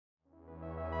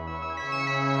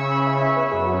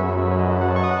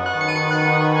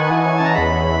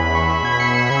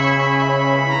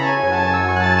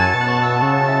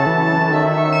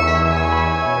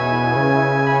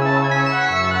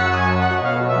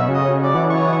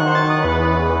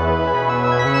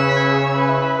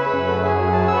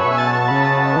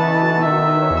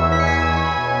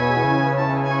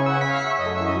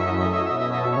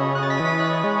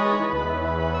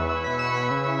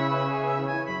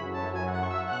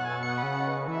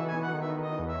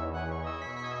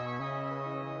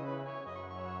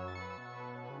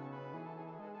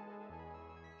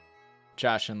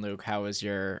Josh and Luke, how was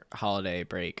your holiday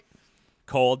break?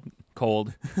 Cold.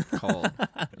 Cold.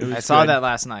 was I saw good. that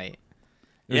last night.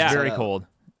 It was Yeah. very cold.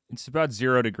 It's about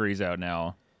 0 degrees out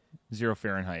now. 0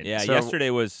 Fahrenheit. Yeah, So yesterday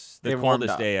was the it warmed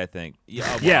coldest up. day, I think. Yeah,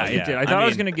 well, Yeah, it did. I thought it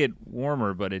was mean, going to get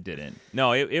warmer, but it didn't.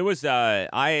 No, it was.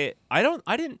 I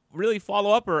didn't really follow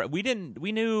up, or we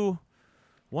knew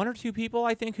one or two people,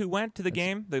 I think, who went to the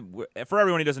game. For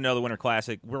everyone who doesn't know, the Winter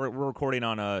Classic, we're recording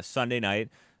on a Sunday night,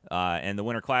 and the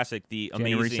Winter Classic, the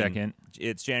January amazing 2nd.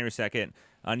 It's January 2nd.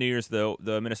 On New Year's, the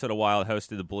Minnesota Wild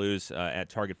hosted the Blues at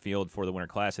Target Field for the Winter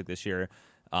Classic this year,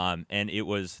 and it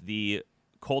was the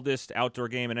coldest outdoor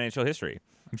game in NHL history.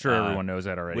 I'm sure everyone knows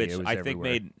that already. Which It was I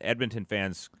everywhere. think made Edmonton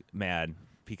fans mad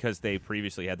because they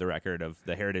previously had the record of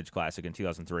the Heritage Classic in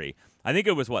 2003. I think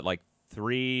it was, like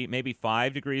 3, maybe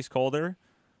 5 degrees colder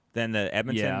than the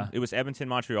Edmonton. Yeah. It was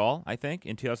Edmonton-Montreal, I think,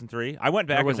 in 2003. I went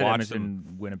back Or was and it watched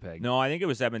Edmonton, Winnipeg? No, I think it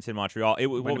was Edmonton-Montreal. What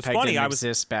was Winnipeg funny, didn't I was...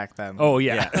 exist back then. Oh,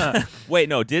 yeah. Yeah. Wait,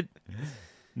 no,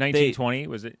 1920,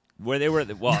 was it? where they were...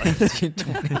 Well,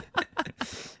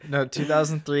 No,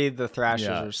 2003. The Thrashers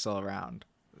Yeah. were still around.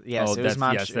 Yes, Oh, it was,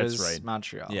 that's- yes, it that's was right.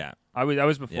 Montreal. yeah. I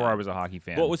was before Yeah. I was a hockey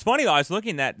fan. What was funny, though, I was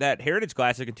looking at that Heritage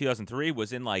Classic in 2003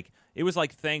 was in, it was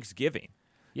like Thanksgiving.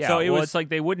 Yeah, So it was it's like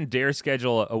they wouldn't dare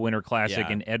schedule a Winter Classic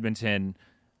Yeah. in Edmonton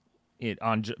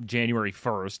on January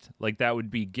 1st. Like, that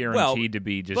would be guaranteed to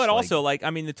be just But like, also,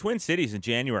 the Twin Cities in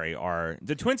January are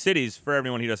the Twin Cities. For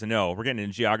everyone who doesn't know, we're getting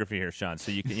into geography here, Sean.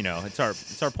 So you can,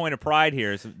 it's our point of pride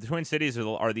here. Is the Twin Cities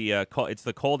are the it's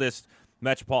the coldest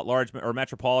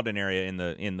metropolitan area in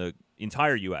the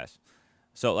entire U.S.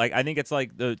 So I think it's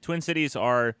the Twin Cities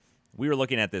are. We were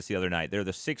looking at this the other night. They're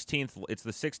the 16th. It's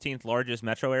the 16th largest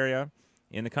metro area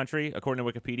in the country, according to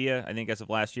Wikipedia, I think, as of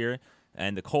last year,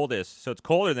 and the coldest. So it's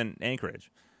colder than Anchorage,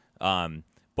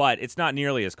 but it's not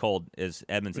nearly as cold as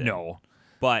Edmonton. No.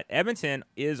 But Edmonton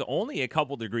is only a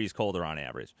couple degrees colder on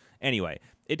average. Anyway,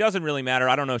 it doesn't really matter.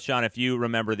 I don't know, Sean, if you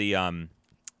remember the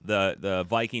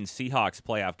Vikings-Seahawks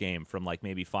playoff game from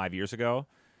maybe 5 years ago.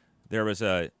 There was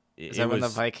a. Is that when the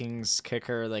Vikings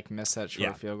kicker missed that short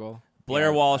Yeah. field goal?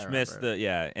 Blair Yeah, Walsh I missed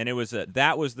remember and it was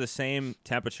that was the same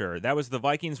temperature. That was the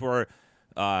Vikings were.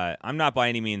 I'm not by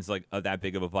any means that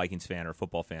big of a Vikings fan or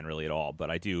football fan really at all,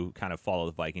 but I do kind of follow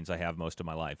the Vikings. I have most of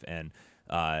my life, and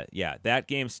that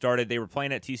game started. They were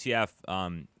playing at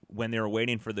TCF when they were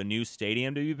waiting for the new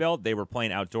stadium to be built. They were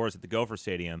playing outdoors at the Gopher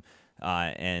Stadium,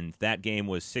 and that game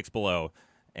was 6 below.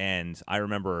 And I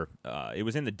remember it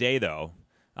was in the day though.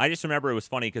 I just remember it was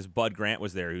funny because Bud Grant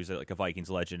was there, who's a Vikings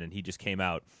legend, and he just came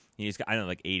out. He's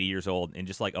 80 years old, and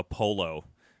just a polo.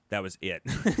 That was it.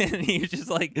 And he was just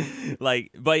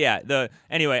but yeah.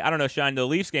 Anyway, I don't know, Sean. The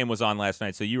Leafs game was on last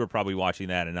night, so you were probably watching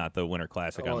that and not the Winter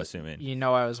Classic. I'm assuming.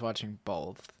 I was watching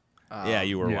both. Yeah,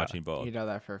 you were watching both. You know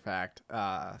that for a fact.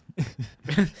 I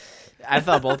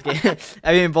thought both games.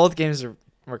 I mean, both games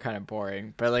were kind of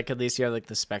boring, but at least you have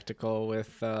the spectacle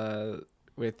with the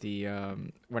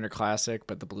Winter Classic.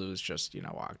 But the Blues just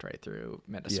walked right through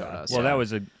Minnesota. Yeah. So. Well,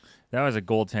 that was a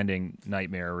goaltending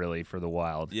nightmare, really, for the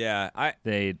Wild. Yeah, I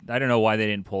don't know why they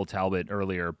didn't pull Talbot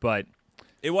earlier, but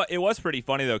it was pretty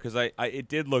funny though, because it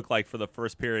did look like for the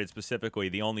first period specifically,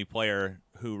 the only player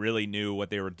who really knew what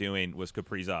they were doing was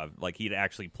Kaprizov. He'd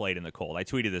actually played in the cold. I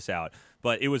tweeted this out,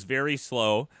 but it was very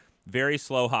slow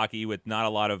hockey with not a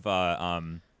lot of.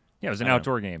 it was an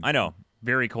outdoor game. I know,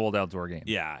 very cold outdoor game.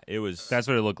 Yeah, it was. That's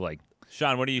what it looked like.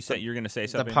 Sean, what do you say? You're going to say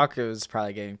something? The puck was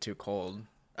probably getting too cold.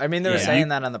 I mean, they were saying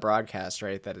that on the broadcast,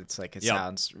 right? That it's it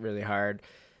sounds really hard.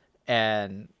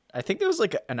 And I think there was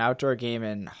an outdoor game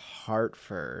in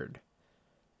Hartford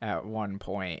at one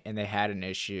point, and they had an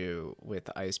issue with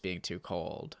the ice being too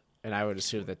cold. And I would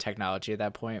assume the technology at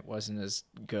that point wasn't as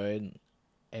good.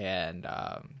 And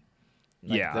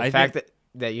the fact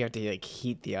that you have to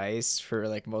heat the ice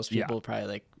for most people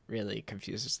probably really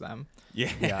confuses them.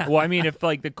 Yeah. Well, I mean, if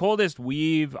the coldest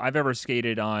I've ever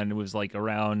skated on was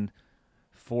around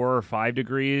 4 or 5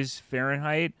 degrees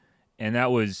Fahrenheit, and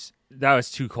that was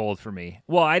too cold for me.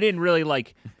 Well, I didn't really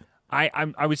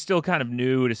I was still kind of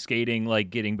new to skating,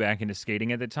 getting back into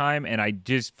skating at the time, and I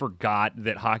just forgot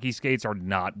that hockey skates are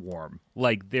not warm.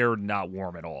 They're not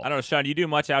warm at all. I don't know, Sean, do you do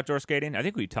much outdoor skating? I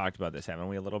think we talked about this, haven't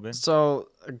we, a little bit? So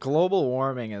global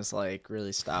warming has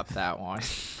really stopped that one.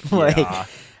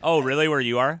 Oh, really? Where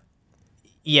you are?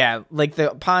 Yeah,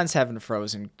 the ponds haven't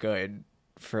frozen good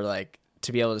for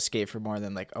to be able to skate for more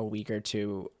than a week or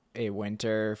two a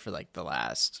winter for the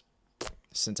last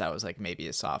since I was maybe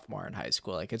a sophomore in high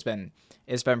school. It's been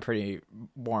pretty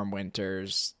warm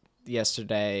winters.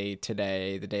 Yesterday,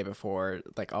 today, the day before,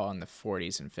 all in the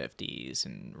 40s and 50s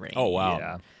and rain. Oh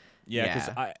wow. Yeah,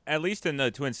 because at least in the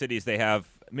Twin Cities, they have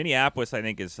Minneapolis, I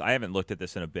think I haven't looked at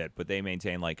this in a bit, but they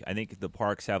maintain I think the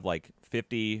parks have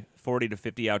 40 to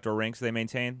 50 outdoor rinks they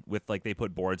maintain with they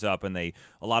put boards up, and a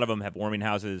lot of them have warming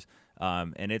houses,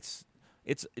 and it's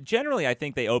generally, I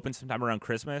think they open sometime around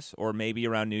Christmas or maybe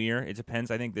around New Year. It depends.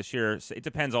 I think this year it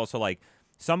depends also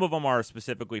some of them are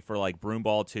specifically for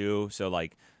broomball too, so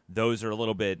those are a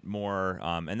little bit more.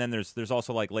 And then there's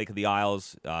also Lake of the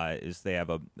Isles they have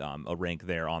a rink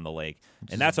there on the lake,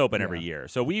 and that's open every year.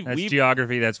 So we've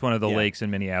geography. That's one of the lakes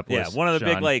in Minneapolis. Yeah, one of the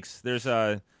Sean. big lakes. There's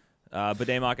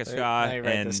Bademakaska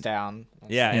write this down.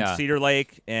 and Cedar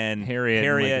Lake and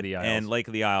Harriet and Lake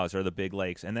of the Isles are the big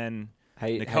lakes, and then How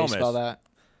you Nokomis. spell that?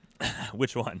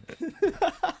 Which one?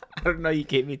 I don't know. You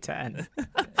gave me 10.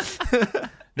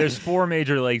 There's 4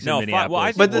 major lakes in Minneapolis. Well,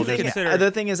 I But think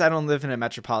the thing is, I don't live in a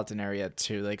metropolitan area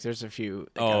too. There's a few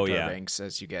outdoor rinks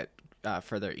as you get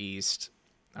further east.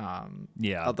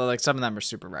 Although some of them are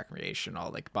super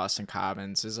recreational. Boston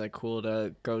Commons is cool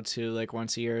to go to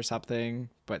once a year or something.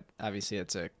 But obviously,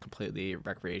 it's a completely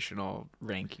recreational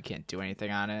rink. You can't do anything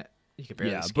on it. You can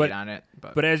barely skate on it.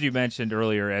 But as you mentioned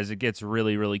earlier, as it gets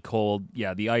really, really cold,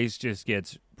 the ice just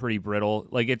gets pretty brittle.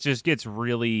 It just gets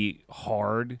really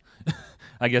hard.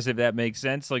 I guess if that makes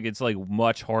sense. It's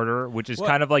much harder, which is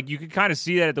kind of you could kind of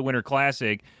see that at the Winter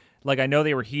Classic. I know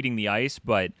they were heating the ice,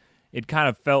 but it kind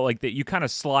of felt like that you kind of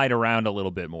slide around a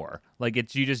little bit more.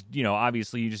 You just,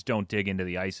 obviously you just don't dig into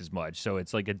the ice as much. So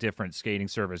it's a different skating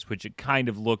surface, which it kind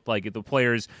of looked like the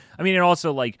players. I mean, and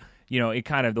also it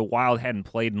kind of, the Wild hadn't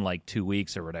played in 2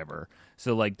 weeks or whatever.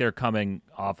 So they're coming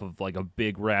off of a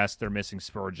big rest. They're missing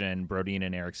Spurgeon, Brodin,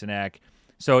 and Eriksson Ek.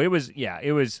 So it was,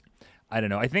 I don't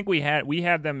know. I think we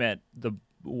had them at the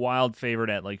Wild favorite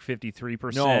at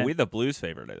 53%. No, we had the Blues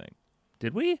favorite, I think.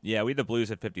 Did we? Yeah, we had the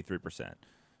Blues at 53%.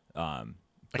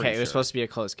 Okay, it was supposed to be a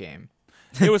close game.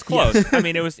 It was close. I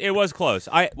mean, it was close.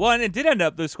 And it did end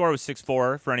up. The score was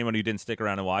 6-4 for anyone who didn't stick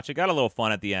around and watch. It got a little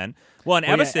fun at the end. Well, and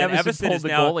Evason pulled is the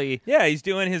now. Goalie. Yeah, he's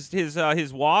doing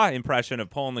his Wah impression of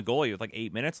pulling the goalie with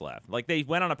 8 minutes left. They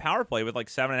went on a power play with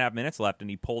 7.5 minutes left, and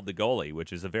he pulled the goalie,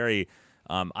 which is a very.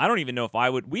 I don't even know if I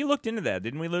would. We looked into that,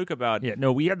 didn't we, Luke? About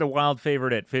no, we had the Wild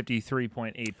favorite at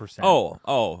 53.8%.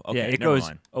 Oh, okay. Yeah, it never goes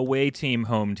mind. away team,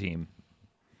 home team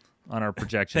on our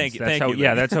projections. Thank you. That's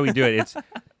how we do it.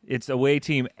 It's away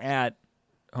team at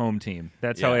home team.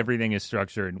 That's how everything is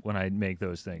structured when I make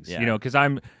those things. Yeah. Because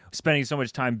I'm spending so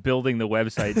much time building the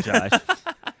website, Josh.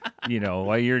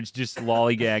 While you're just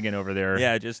lollygagging over there.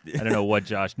 Yeah, I don't know what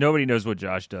Josh. Nobody knows what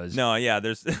Josh does. No, yeah.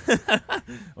 There's.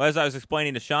 Well, as I was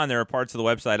explaining to Sean, there are parts of the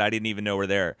website I didn't even know were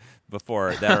there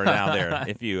before that are now there.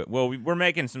 We're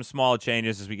making some small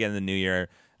changes as we get in the new year.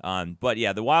 But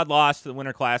yeah, the Wild lost to the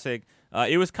Winter Classic.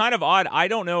 It was kind of odd. I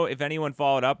don't know if anyone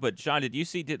followed up, but Sean, did you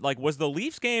see? Was the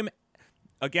Leafs game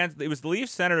against? It was the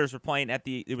Leafs Senators were playing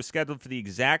it was scheduled for the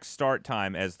exact start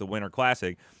time as the Winter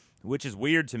Classic, which is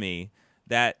weird to me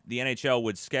that the NHL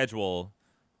would schedule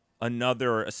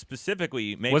another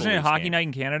specifically. Wasn't it Hockey game. Night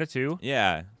in Canada too?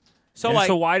 Yeah. So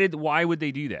why would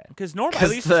they do that? Because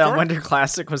normally the Winter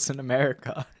Classic was in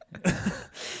America.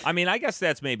 I mean, I guess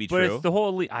that's maybe but true. It's the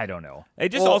whole. I don't know. It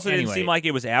just didn't seem like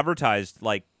it was advertised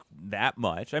that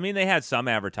much. I mean, they had some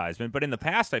advertisement, but in the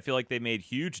past, I feel like they made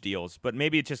huge deals. But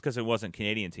maybe it's just because it wasn't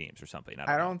Canadian teams or something.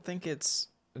 I don't think it's.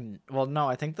 Well, no,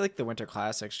 I think the Winter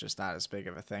Classic's just not as big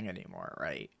of a thing anymore,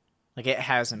 right? It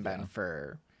hasn't been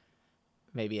for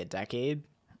maybe a decade.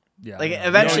 Yeah.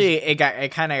 Eventually,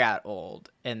 it kind of got old,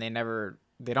 and they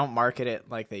don't market it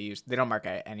like they used. They don't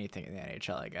market anything in the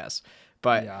NHL, I guess.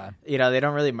 But they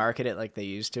don't really market it like they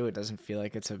used to. It doesn't feel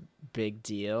like it's a big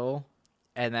deal.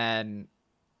 And then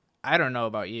I don't know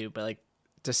about you, but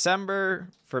December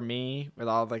for me with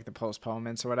all the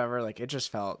postponements or whatever, it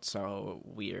just felt so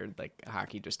weird.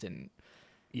 Hockey just didn't.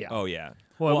 Yeah. Oh yeah.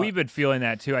 Well, we've been feeling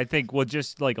that too. I think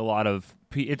just a lot of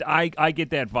I get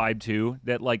that vibe too.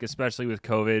 That especially with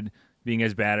COVID being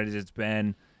as bad as it's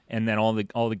been, and then all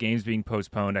the games being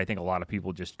postponed, I think a lot of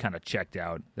people just kind of checked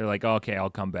out. They're like, okay, I'll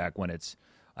come back when it's.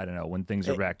 I don't know, when things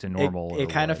are back to normal. It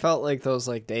kind of felt like those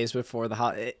days before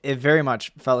the it very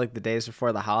much felt like the days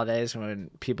before the holidays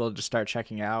when people just start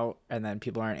checking out, and then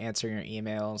people aren't answering your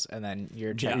emails, and then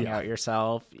you're checking out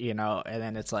yourself, and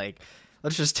then it's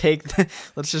let's just take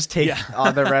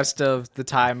all the rest of the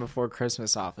time before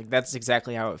Christmas off. That's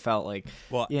exactly how it felt.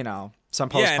 Some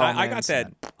postponements. Yeah,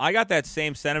 and I got that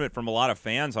same sentiment from a lot of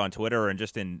fans on Twitter, and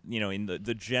just in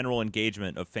the general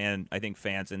engagement of fans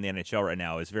in the NHL right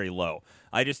now is very low.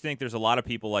 I just think there's a lot of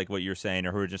people like what you're saying,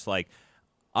 or who are just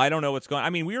I don't know what's going. I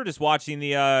mean, we were just watching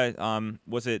the. We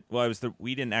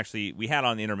had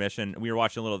on the intermission. We were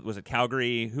watching a little. Was it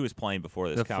Calgary? Who was playing before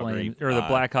this? The Calgary Flames, or the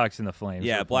Blackhawks and the Flames.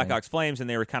 Yeah, Blackhawks Flames, and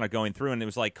they were kind of going through, and it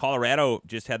was like Colorado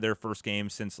just had their first game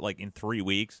since like in 3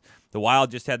 weeks. The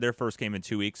Wild just had their first game in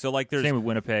 2 weeks. So like there's same with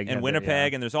Winnipeg and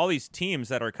and there's all these teams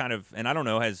that are kind of, and I don't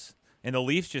know, and the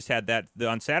Leafs just had that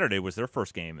on Saturday was their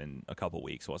first game in a couple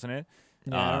weeks, wasn't it?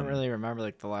 Yeah, I don't really remember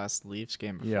like the last Leafs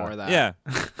game before that. Yeah,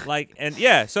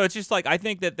 so it's just like I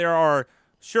think that there are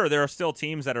still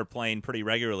teams that are playing pretty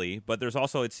regularly, but there's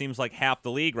also, it seems like half the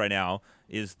league right now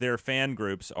is their fan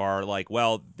groups are like,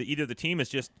 well, either the team is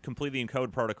just completely in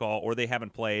code protocol, or they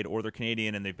haven't played, or they're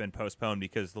Canadian and they've been postponed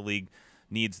because the league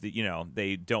needs they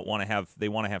want to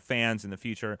have fans in the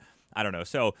future. I don't know.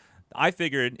 So I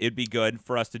figured it'd be good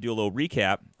for us to do a little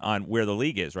recap on where the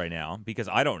league is right now, because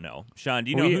I don't know. Sean,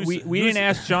 do you know we didn't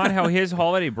ask Sean how his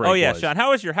holiday break was. Oh, yeah, Sean, how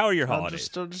are your holidays?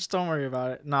 Just don't worry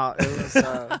about it. No,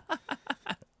 it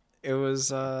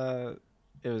was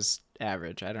it was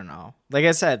average. I don't know. Like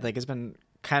I said, like it's been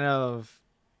kind of,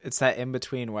 it's that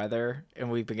in-between weather,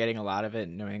 and we've been getting a lot of it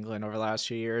in New England over the last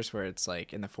few years, where it's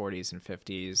like in the 40s and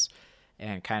 50s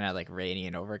and kind of like rainy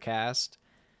and overcast.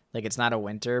 Like it's not a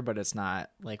winter, but it's not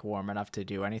like warm enough to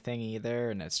do anything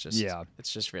either, and it's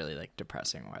just really like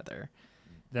depressing weather.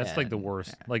 That's like the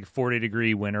worst. Yeah. Like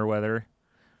 40-degree winter weather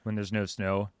when there's no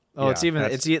snow. Oh, it's been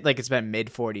mid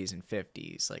 40s and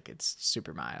 50s. Like it's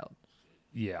super mild.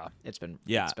 Yeah, it's been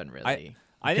really.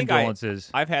 I think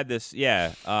I've had this.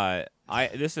 Yeah,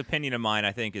 this opinion of mine,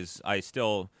 I think, is I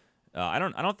don't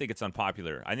think it's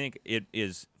unpopular. I think it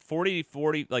is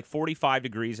 40, like 45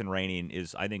 degrees and raining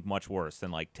is, I think, much worse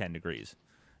than like 10 degrees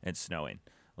and snowing,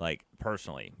 like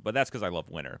personally. But that's because I love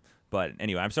winter. But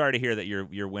anyway, I'm sorry to hear that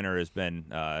your winter has been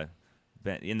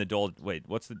in the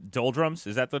what's the doldrums?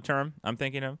 Is that the term I'm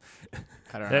thinking of?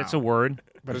 I don't know. That's a word.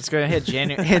 But it's gonna hit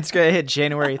January. It's gonna hit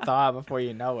January thaw before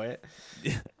you know it.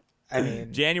 I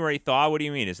mean, January thaw. What do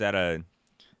you mean? Is that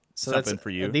something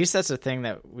for you? At least that's a thing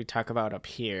that we talk about up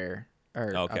here,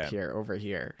 or over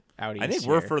here. Out east, I think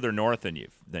we're further north than you.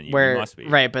 Where, you must be.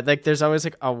 Right, but like there's always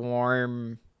like a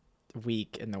warm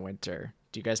week in the winter.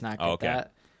 Do you guys not get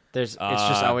that? It's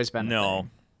just always been no,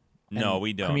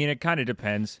 we don't. I mean, it kind of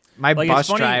depends. My bus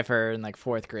driver in like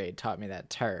 4th grade taught me that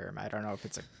term. I don't know if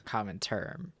it's a common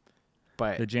term,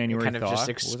 but the January it kind of just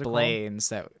explains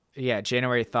that. Yeah,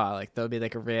 January thaw. Like there'll be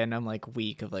like a random like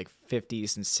week of like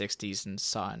 50s and 60s and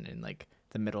sun in like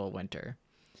the middle of winter.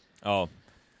 Oh.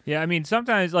 Yeah, I mean,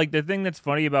 sometimes, like, the thing that's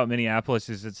funny about Minneapolis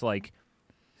is it's like,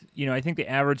 I think the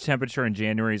average temperature in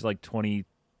January is like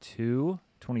 22,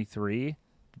 23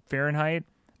 Fahrenheit.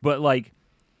 But, like,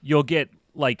 you'll get,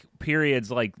 like,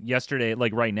 periods like yesterday,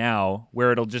 like right now,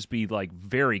 where it'll just be, like,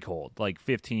 very cold, like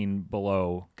 15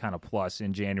 below kind of plus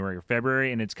in January or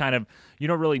February. And it's kind of, you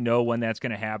don't really know when that's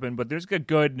going to happen. But there's a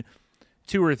good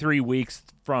 2 or 3 weeks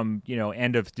from,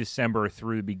 end of December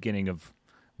through the beginning of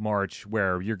March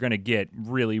where you're going to get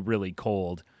really, really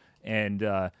cold. And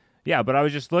but I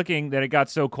was just looking that it got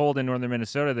so cold in northern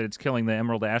Minnesota that it's killing the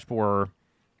emerald ash borer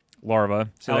larva.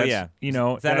 So is that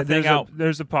a thing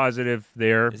there's a positive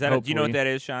there. Is that do you know what that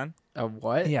is, Sean? A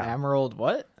what? Yeah. Emerald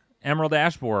what? Emerald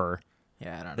ash borer.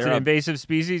 Yeah, I don't know. It's an invasive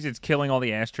species. It's killing all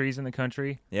the ash trees in the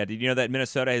country. Yeah, did you know that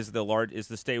Minnesota is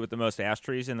the state with the most ash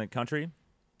trees in the country?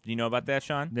 Do you know about that,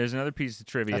 Sean? There's another piece of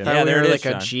trivia. I thought we were like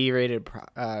a G-rated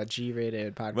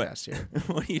podcast here.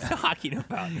 What are you talking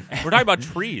about? We're talking about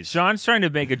trees. Sean's trying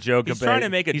to make a joke. He's trying to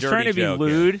make a dirty joke. He's trying to be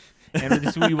lewd,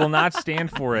 and we will not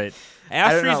stand for it.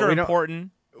 Ash trees are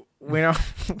important. We don't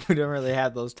really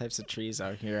have those types of trees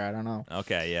out here. I don't know.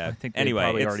 Okay, yeah. I think anyway,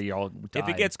 probably already all died. If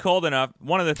it gets cold enough,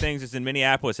 one of the things is in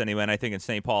Minneapolis anyway, and I think in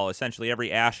St. Paul, essentially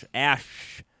every ash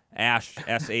SH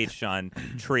Sean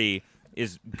tree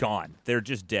is gone. They're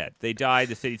just dead. They died.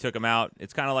 The city took them out.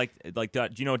 It's kind of like do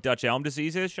you know what Dutch elm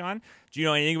disease is, Sean? Do you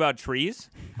know anything about trees?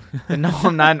 No,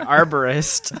 I'm not an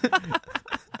arborist.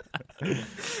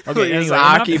 Okay, anyway, a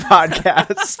hockey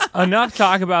podcast. Enough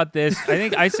talk about this.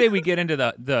 I say we get into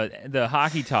the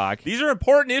hockey talk. These are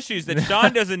important issues that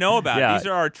Sean doesn't know about. Yeah. These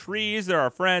are our trees. They're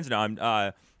our friends.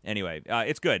 No, anyway,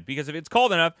 it's good because if it's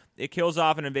cold enough, it kills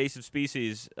off an invasive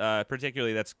species,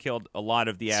 particularly that's killed a lot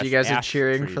of the ash. So you guys are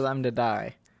cheering trees. for them to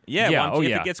die. Yeah. If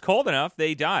it gets cold enough,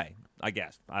 they die. I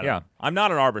guess. I don't know. I'm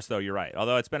not an arborist, though. You're right.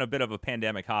 Although it's been a bit of a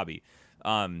pandemic hobby.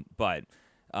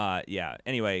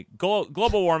 Anyway,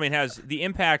 global warming has the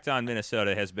impact on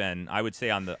Minnesota has been, I would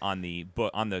say, on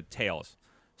the tails.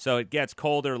 So it gets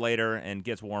colder later and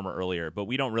gets warmer earlier, but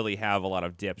we don't really have a lot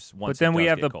of dips once. But then we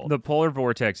have the polar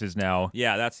vortexes now.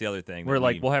 Yeah, that's the other thing. Where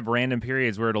we'll have random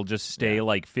periods where it'll just stay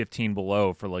like 15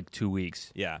 below for like 2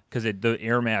 weeks. Yeah, because the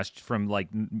air mass from like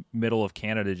middle of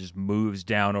Canada just moves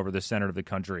down over the center of the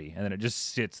country, and then it just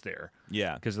sits there.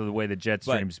 Yeah, because of the way the jet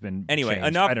stream's been. Anyway, changed.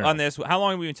 enough on this. How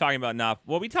long have we been talking about enough?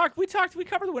 Well, we covered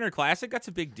the Winter Classic. That's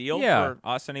a big deal for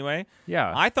us anyway.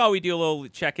 Yeah, I thought we'd do a little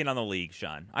check in on the league,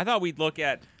 Sean. I thought we'd look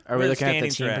at. Are we looking at the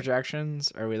team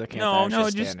projections? Or are we looking at the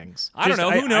actual standings? I don't know.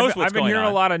 Who knows what's going on? I've been hearing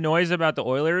a lot of noise about the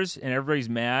Oilers, and everybody's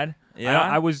mad. Yeah.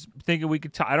 I was thinking we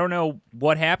could I don't know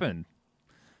what happened.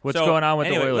 What's going on with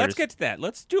the Oilers? Let's get to that.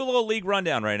 Let's do a little league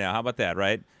rundown right now. How about that,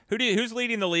 right? Who's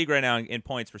leading the league right now in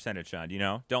points percentage, Sean? Do you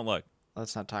know? Don't look.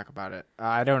 Let's not talk about it.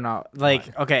 I don't know.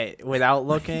 Okay, without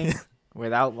looking,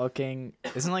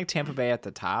 isn't like Tampa Bay at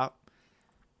the top?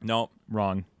 No.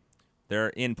 Wrong. They're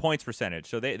in points percentage.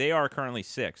 So they are currently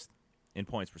 6th in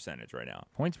points percentage right now.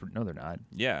 No, they're not.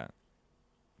 Yeah.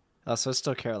 Oh, so it's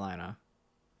still Carolina.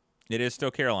 It is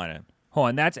still Carolina.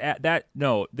 Hold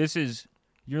on, this is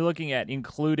you're looking at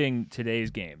including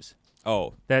today's games.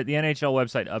 Oh. That the NHL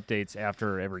website updates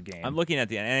after every game. I'm looking at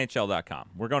the NHL.com.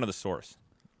 We're going to the source.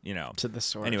 To the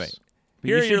source. Anyway. But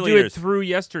you should do it through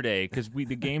yesterday because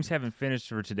the games haven't finished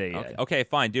for today yet. Okay,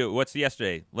 fine. Do it. What's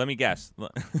yesterday? Let me guess.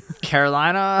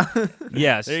 Carolina?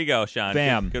 Yes. There you go, Sean.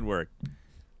 Bam. Good work.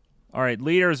 All right,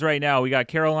 leaders right now. We got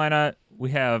Carolina.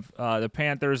 We have the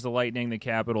Panthers, the Lightning, the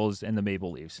Capitals, and the Maple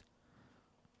Leafs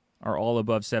are all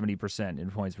above 70%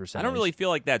 in points percentage. I don't really feel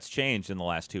like that's changed in the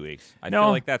last 2 weeks. I feel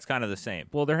like that's kind of the same.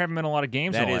 Well, there haven't been a lot of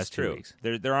games in the last 2 weeks.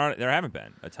 There haven't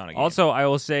been a ton of games. Also, I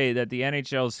will say that the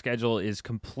NHL's schedule is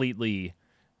completely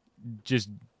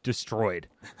just destroyed.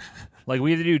 Like,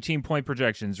 we had to do team point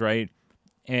projections, right?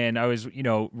 And I was,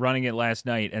 running it last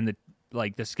night, and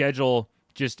the schedule,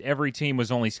 just every team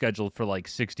was only scheduled for like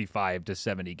 65 to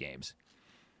 70 games.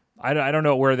 I don't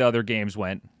know where the other games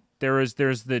went. There's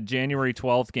the January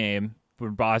 12th game for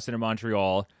Boston and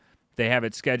Montreal. They have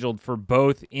it scheduled for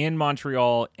both in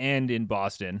Montreal and in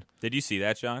Boston. Did you see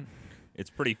that, John?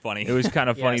 It's pretty funny. It was kind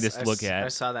of funny to look at. I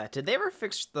saw that. Did they ever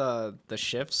fix the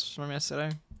shifts from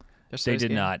yesterday? They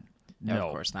did not. No,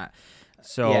 of course not.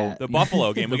 So the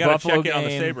Buffalo game. We got to check in on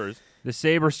the Sabres. The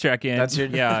Sabres check in. That's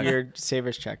your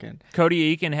Sabres check in.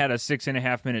 Cody Eakin had a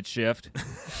 6.5-minute shift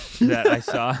that I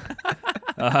saw.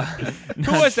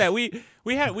 Who was that? We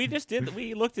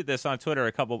looked at this on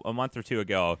Twitter a month or two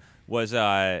ago. Was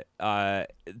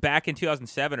back in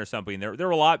 2007 or something. There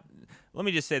were a lot. Let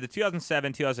me just say the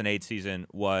 2007-2008 season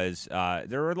was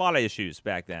there were a lot of issues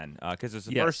back then because it's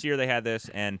the first year they had this,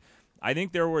 and I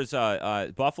think there was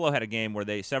Buffalo had a game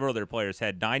where several of their players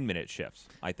had 9-minute shifts.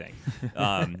 I think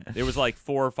there was like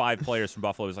 4 or 5 players from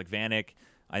Buffalo. It was like Vanek.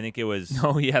 I think it was.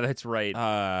 Oh yeah, that's right.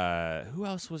 Who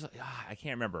else was? I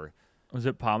can't remember. Was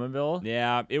it Pominville?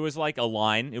 Yeah, it was like a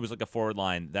line. It was like a forward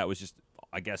line that was just.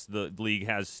 I guess the league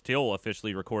has still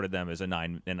officially recorded them as a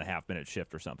 9.5-minute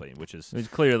shift or something, which is it's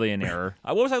clearly an error.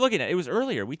 What was I looking at? It was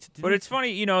earlier. But it's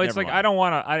funny, it's like mind. I don't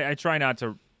want to. I try not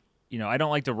to. I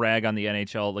don't like to rag on the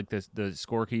NHL, like the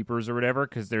scorekeepers or whatever,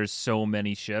 because there's so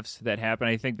many shifts that happen.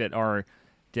 I think that our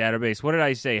database. What did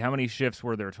I say? How many shifts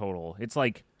were there total? It's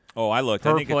like. Oh, I looked.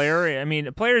 Per player. I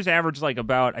mean, players average like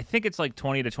about. I think it's like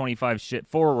 20 to 25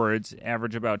 forwards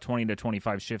average about 20 to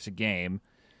 25 shifts a game.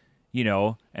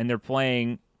 And they're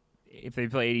playing. If they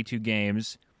play 82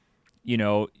 games,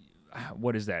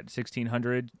 what is that?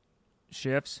 1,600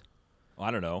 shifts. Well,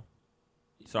 I don't know.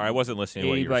 Sorry, I wasn't listening to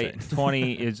what you were saying.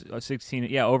 20 is 16.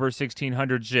 Yeah, over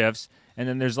 1,600 shifts, and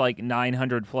then there's like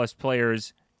 900 plus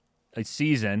players a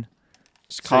season.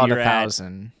 Just call it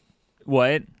 1,000.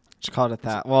 What? Just call it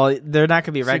that. Well, they're not going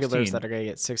to be regulars 16. That are going to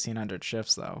get 1,600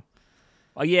 shifts, though.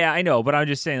 Oh, yeah, I know, but I'm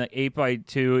just saying, like, 8 by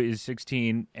 2 is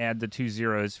 16. Add the 2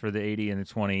 zeros for the 80 and the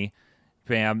 20.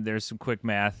 Bam, there's some quick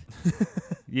math,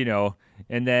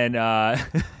 and then,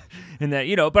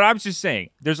 but I'm just saying,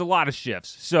 there's a lot of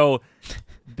shifts. So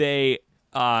they,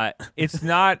 it's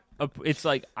not, it's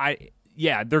like,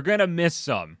 they're going to miss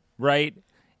some, right?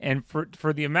 And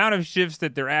for the amount of shifts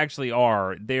that there actually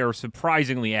are, they are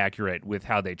surprisingly accurate with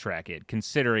how they track it,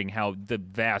 considering how the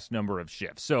vast number of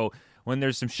shifts. So when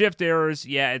there's some shift errors,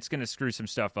 it's going to screw some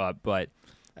stuff up. But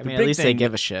at least they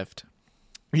give a shift.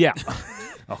 Yeah.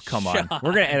 Oh, come on.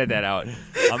 We're going to edit that out.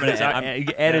 I'm going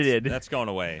to edited. That's going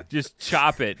away. Just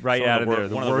chop it right out of there.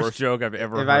 The worst joke I've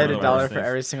ever heard. If I had $1 for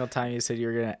every single time you said you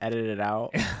were going to edit it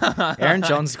out. Aaron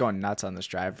Jones is going nuts on this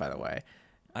drive, by the way.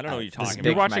 I don't know what you're talking about.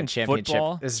 You're watching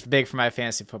football? This is big for my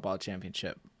fantasy football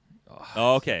championship.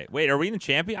 Oh, okay. Wait, are we in the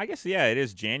champion? I guess, it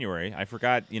is January. I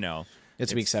forgot,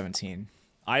 It's week 17.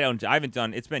 I haven't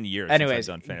done. It's been years. Anyways, since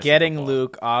I've done fantasy getting football.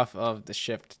 Luke off of the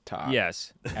shift talk.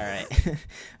 Yes. All right.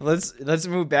 let's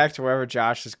move back to wherever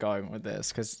Josh is going with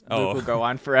this, because Luke will go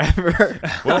on forever.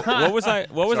 What was I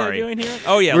doing here?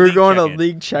 Oh yeah, we're league going check-in. to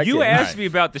league check. You asked Right. me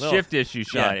about the Well, shift issue,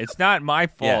 Sean. yeah. It's not my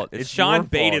fault. Yeah, it's Sean your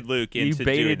baited fault. Luke You into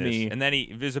baited doing me. this, and then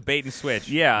there's a bait and switch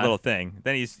Yeah. little thing.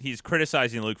 Then he's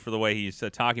criticizing Luke for the way he's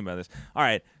talking about this. All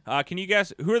right, can you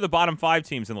guess who are the bottom 5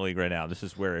 teams in the league right now? This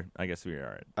is where I guess we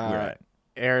are. We're at.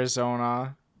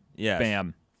 Arizona, Yes.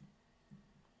 Bam.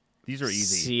 These are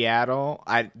easy. Seattle.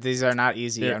 These are not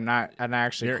easy. I'm not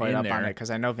actually they're quite in up on there. it, because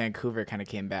I know Vancouver kind of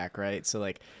came back, right? So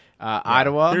like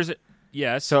Ottawa.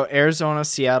 Yes. So Arizona,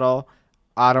 Seattle,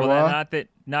 Ottawa. Well,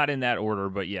 not in that order,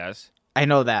 but yes. I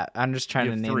know that. I'm just trying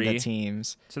You to have name 3. the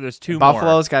teams. So there's 2 more.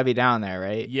 Buffalo's got to be down there,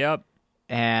 right? Yep.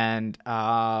 And who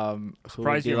would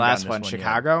Surprised be you the haven't last gotten one? this one yet.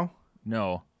 Chicago?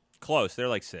 No. Close. They're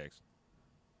like 6.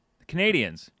 The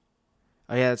Canadians.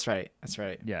 Oh yeah, that's right. That's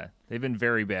right. Yeah. They've been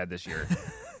very bad this year.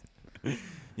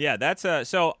 Yeah, that's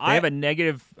so. They have a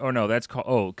negative. Oh no, that's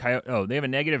called. They have a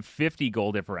negative 50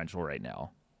 goal differential right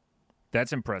now.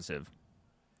 That's impressive.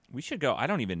 We should go. I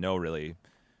don't even know really.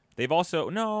 They've also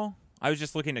no. I was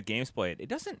just looking at games played. It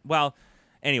doesn't. Well,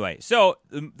 anyway. So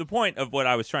the point of what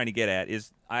I was trying to get at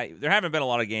is there haven't been a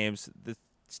lot of games.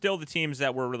 Still, the teams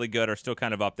that were really good are still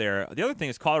kind of up there. The other thing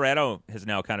is Colorado has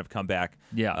now kind of come back.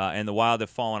 Yeah. And the Wild have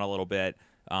fallen a little bit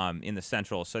in the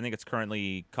Central. So I think it's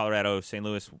currently Colorado, St.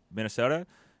 Louis, Minnesota.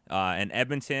 And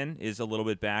Edmonton is a little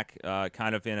bit back,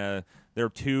 kind of they're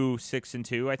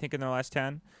 2-6-2, I think, in their last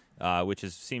 10, which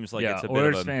seems like it's a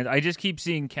Oilers bit of a... fans. I just keep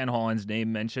seeing Ken Holland's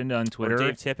name mentioned on Twitter. Or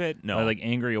Dave Tippett? No. By, like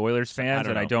angry Oilers fans,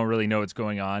 don't and I know. don't really know what's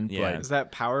going on. Yeah. But Is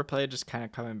that power play just kind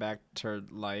of coming back to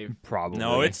life? probably.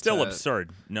 No, it's still It's,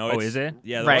 absurd. No, Oh, it's, is it?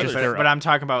 Yeah, the Right, Oilers- their- but I'm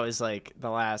talking about is like the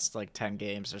last like 10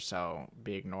 games or so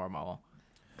being normal,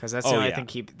 because that's the Oh, only yeah.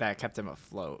 thing that kept them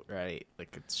afloat, right?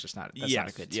 Like it's just not that's not a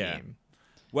Yes, good yeah. team.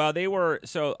 Well, they were.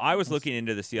 So I was looking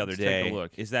into this the other let's take day. a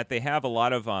look. Is that they have a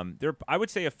lot of they're I would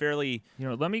say a fairly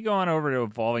Let me go on over to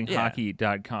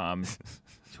evolvinghockey.com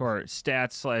to our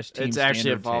stats/team It's actually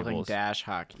standard evolving tables. dash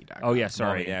hockey. Oh yeah,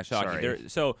 sorry. Yeah, shocking. Sorry.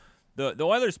 So the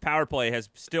Oilers' power play has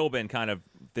still been kind of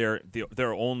their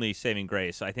only saving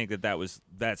grace. I think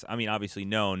that's obviously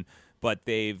known, but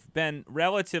they've been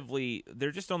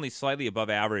they're just only slightly above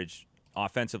average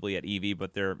offensively at EV,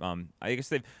 but they're I guess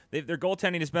their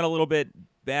goaltending has been a little bit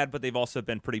bad, but they've also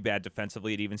been pretty bad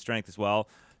defensively at even strength as well.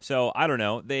 So I don't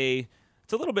know.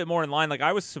 It's a little bit more in line. Like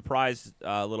I was surprised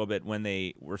a little bit when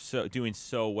they were doing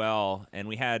so well, and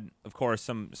we had, of course,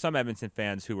 some Edmonton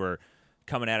fans who were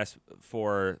coming at us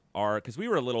because we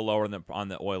were a little lower on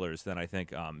the Oilers than I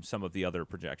think some of the other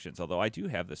projections. Although I do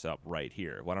have this up right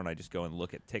here. Why don't I just go and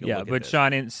take a look Yeah, at but this?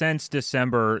 Sean, since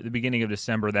December, the beginning of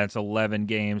December, that's 11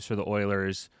 games for the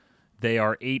Oilers. They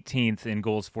are 18th in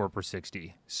goals for per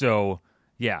 60. So,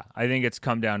 yeah, I think it's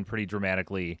come down pretty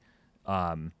dramatically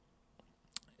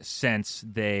since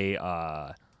they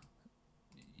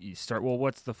start. Well,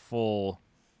 what's the full?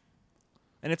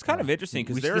 And it's kind of interesting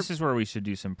because This is where we should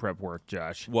do some prep work,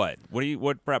 Josh. what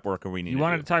prep work are we need? You to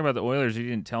wanted do? to talk about the Oilers. You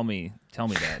didn't tell me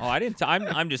that. Oh, I didn't.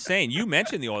 I'm just saying. You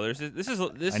mentioned the Oilers. This is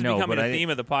I know, becoming but a theme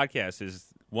of the podcast. Is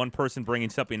one person bringing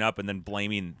something up and then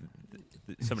blaming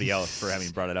somebody else for having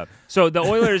brought it up. So the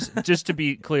Oilers, just to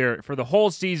be clear, for the whole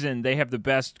season, they have the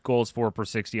best goals for per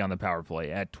 60 on the power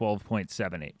play at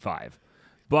 12.785.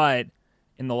 But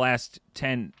in the last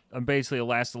 10, basically the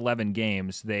last 11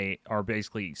 games, they are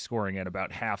basically scoring at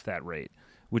about half that rate,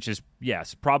 which is,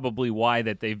 yes, probably why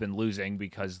that they've been losing,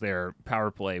 because their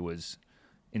power play was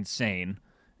insane,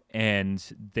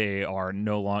 and they are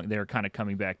they're kind of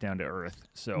coming back down to earth.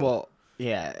 So Well,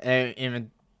 yeah, and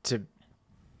even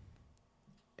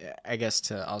I guess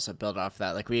to also build off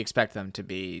that, like we expect them to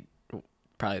be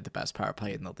probably the best power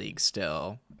play in the league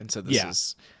still, and so this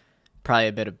is probably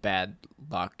a bit of bad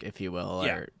luck, if you will.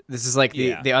 Yeah. Or this is like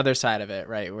the other side of it,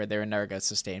 right? Where they're never going to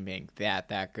sustain being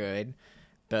that good,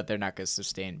 but they're not going to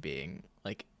sustain being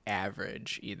like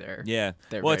average either. Yeah.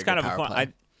 They're Well, it's very kind good of a power fun.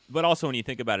 play. But also, when you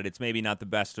think about it, it's maybe not the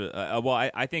best.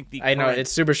 I think I know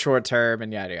it's super short term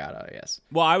and yada yada. Yes.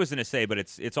 Well, I was going to say, but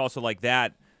it's also like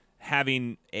that.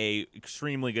 Having a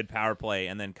extremely good power play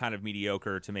and then kind of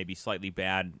mediocre to maybe slightly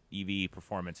bad EV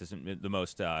performance isn't the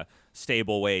most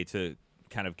stable way to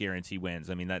kind of guarantee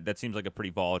wins. I mean, that seems like a pretty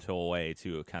volatile way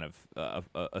to kind of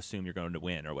assume you're going to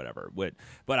win or whatever.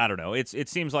 But I don't know. It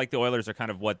seems like the Oilers are kind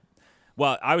of what.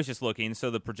 Well, I was just looking. So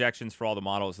the projections for all the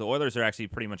models, the Oilers are actually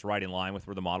pretty much right in line with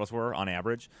where the models were on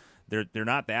average. They're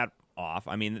not that off.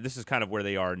 I mean, this is kind of where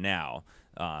they are now.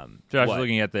 Josh is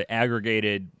looking at the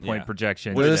aggregated point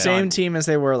projection. They're the same team as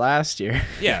they were last year.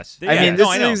 Yes. I mean,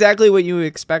 this is exactly what you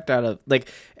expect out of, like,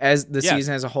 as the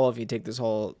season as a whole. If you take this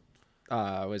whole,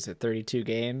 was it 32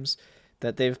 games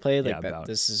that they've played? Like,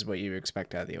 this is what you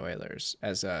expect out of the Oilers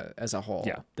as a whole.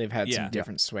 Yeah. They've had some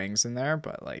different swings in there,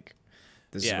 but, like,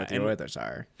 this is what the Oilers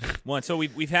are. Well, and so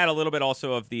we've had a little bit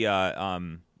also of the,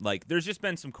 like, there's just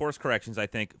been some course corrections, I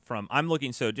think, I'm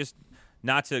looking, so just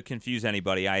not to confuse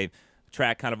anybody, I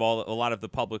track kind of a lot of the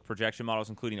public projection models,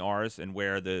 including ours, and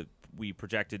where we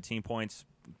projected team points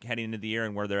heading into the year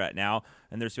and where they're at now.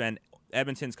 And there's been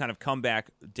Edmonton's kind of come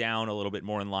back down a little bit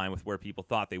more in line with where people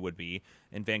thought they would be.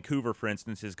 And Vancouver, for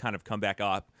instance, has kind of come back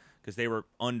up because they were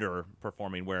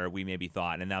underperforming where we maybe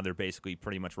thought, and now they're basically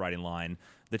pretty much right in line.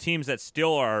 The teams that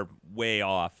still are way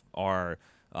off are,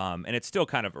 and it's still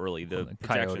kind of early. The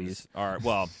projections are,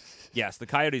 well, yes, the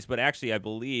Coyotes, but actually I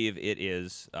believe it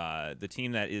is the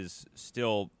team that is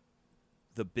still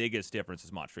the biggest difference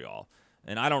is Montreal.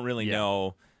 And I don't really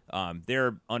know.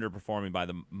 They're underperforming by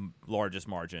the largest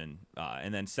margin,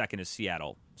 and then second is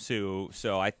Seattle. So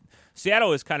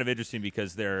Seattle is kind of interesting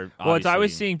because they're I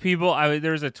was seeing people.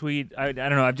 There's a tweet. I don't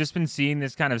know. I've just been seeing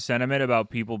this kind of sentiment about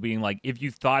people being like, if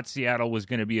you thought Seattle was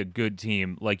going to be a good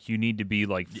team, like you need to be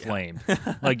like flamed,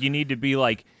 like you need to be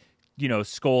like,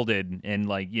 scolded and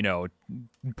like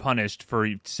punished for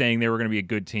saying they were going to be a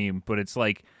good team. But it's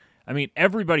like, I mean,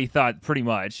 everybody thought pretty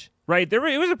much. Right,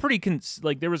 it was a pretty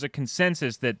there was a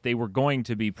consensus that they were going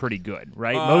to be pretty good.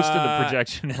 Right, most of the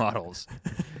projection models.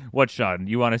 What, Sean?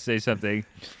 You want to say something?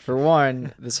 For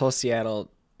one, this whole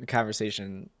Seattle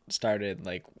conversation started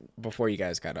like before you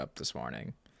guys got up this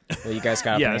morning. Well, you guys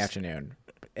got up in the afternoon,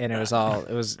 and it was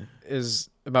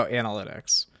about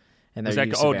analytics. And did I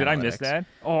miss that?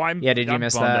 Did you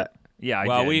miss that? Yeah,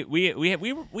 well,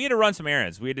 we had to run some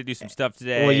errands. We had to do some stuff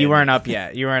today. Well, you weren't up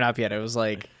yet. It was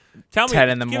like 10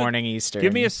 in the morning Eastern.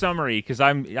 Give me a summary because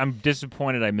I'm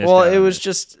disappointed I missed it. Well, it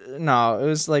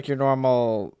was like your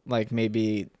normal, like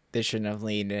maybe they shouldn't have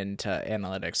leaned into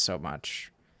analytics so much.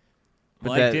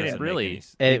 But they didn't really.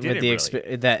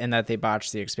 That they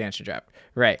botched the expansion draft.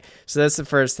 Right. So that's the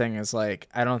first thing is like,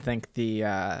 I don't think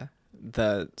the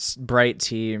bright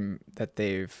team that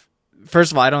they've,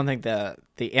 first of all, I don't think the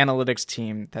analytics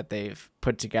team that they've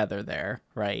put together there,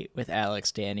 right, with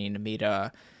Alex, Danny,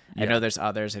 Namita. I know there's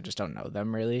others. I just don't know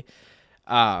them really.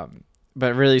 But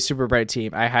really super bright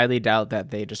team. I highly doubt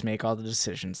that they just make all the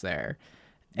decisions there.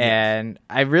 Yes. And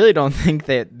I really don't think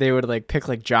that they would like pick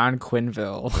like John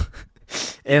Quinville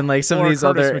and like some of these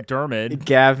Curtis other McDermott.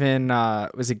 Gavin,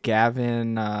 was it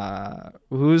Gavin?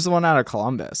 Who's the one out of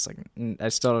Columbus? Like I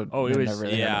still never really heard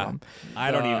of him.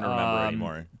 I don't even remember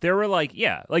anymore. They were like,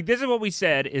 like this is what we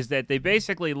said is that they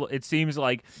basically, it seems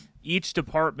like each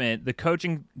department, the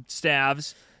coaching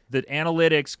staffs, the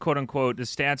analytics, quote unquote, the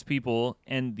stats people,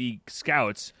 and the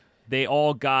scouts, they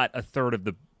all got a third of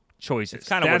the choices. It's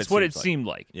kind of That's what it seemed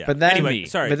like. Yeah. But then, anyway,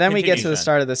 sorry. But then we get to the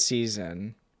start of the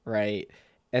season, right?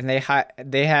 And they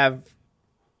have,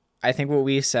 I think what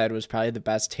we said was probably the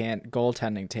best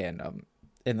goaltending tandem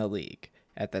in the league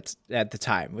at the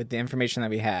time with the information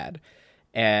that we had.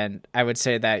 And I would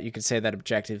say that you could say that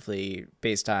objectively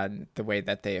based on the way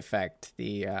that they affect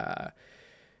the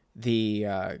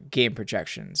game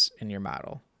projections in your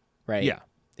model, right? Yeah.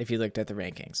 If you looked at the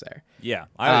rankings there. Yeah,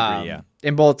 I would agree, yeah.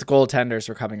 And both goaltenders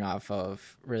were coming off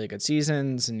of really good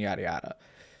seasons and yada yada.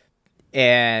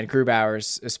 And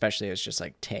Grubauer's especially has just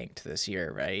like tanked this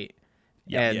year, right?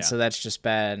 So that's just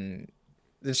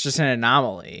it's just an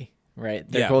anomaly, right?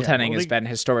 Their goaltending has been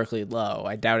historically low.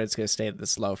 I doubt it's going to stay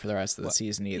this low for the rest of the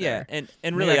season either. Yeah,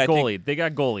 and really, they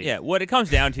got goalie. Yeah, what it comes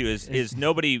down to is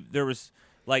nobody. There was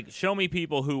like, show me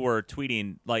people who were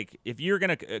tweeting like, if you're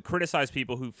going to criticize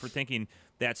people for thinking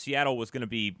that Seattle was going to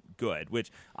be good,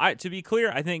 which to be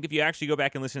clear, I think if you actually go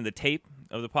back and listen to the tape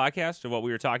of the podcast of what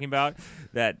we were talking about,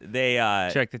 that they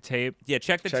check the tape. Yeah,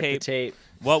 check the tape.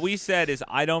 What we said is,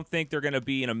 I don't think they're going to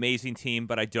be an amazing team,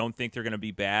 but I don't think they're going to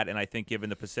be bad. And I think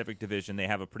given the Pacific Division, they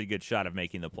have a pretty good shot of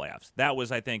making the playoffs. That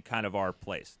was, I think, kind of our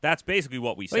place. That's basically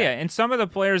what we said. Oh, yeah, and some of the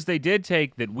players they did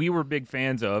take that we were big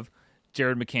fans of,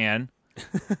 Jared McCann,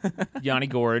 Yanni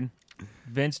Gourde,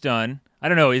 Vince Dunn. I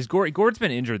don't know. Gord's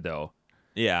been injured though.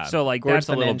 Yeah. So like Gord's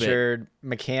that's a little injured.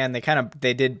 Bit. McCann,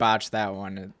 they did botch that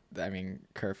one. I mean,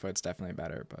 Kerfoot's definitely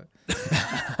better, but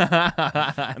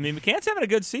I mean, McCann's having a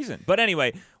good season. But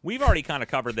anyway, we've already kind of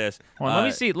covered this. Well, let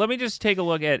me see. Let me just take a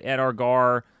look at our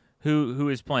GAR who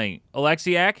is playing.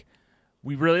 Alexiak.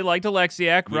 We really liked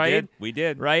Alexiak, right? We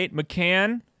did. Right?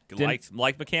 McCann.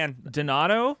 Liked McCann.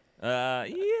 Donato.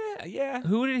 Yeah.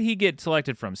 Who did he get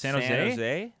selected from? San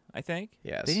Jose? I think.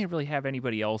 Yes. They didn't really have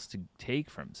anybody else to take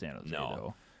from San Jose, No.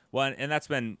 though. Well, and it's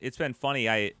been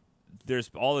funny.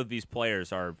 There's all of these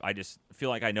players I just feel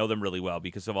like I know them really well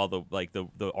because of all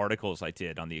the articles I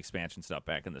did on the expansion stuff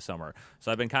back in the summer.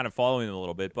 So I've been kind of following them a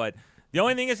little bit. But the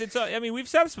only thing is, we've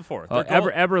said this before.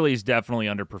 Eberle's definitely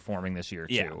underperforming this year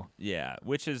too. Yeah.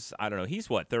 Which is, I don't know. He's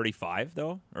what, 35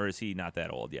 though, or is he not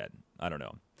that old yet? I don't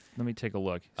know. Let me take a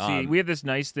look. See, we have this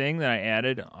nice thing that I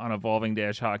added on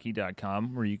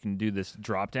evolving-hockey.com where you can do this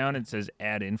drop down. It says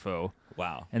add info.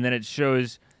 Wow. And then it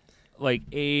shows like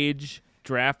age,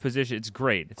 draft position. It's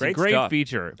great. It's Great a great stuff.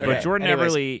 feature. Okay. But Jordan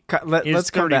Eberle is let's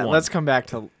come 31.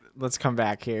 back. Let's come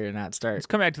back here and not start. Let's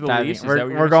come back to the diving. Leafs. Is that what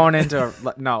We're you're going into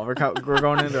we're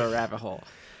going into a rabbit hole.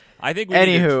 I think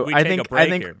Anywho, take a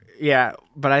break here. Yeah,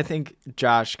 but I think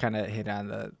Josh kind of hit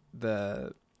on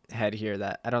the head here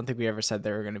that I don't think we ever said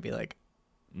they were going to be like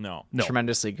No.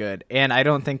 tremendously good, and I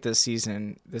don't think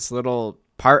this little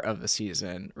part of the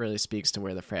season really speaks to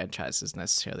where the franchise is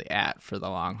necessarily at for the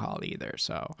long haul either.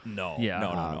 So No. Yeah.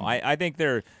 I think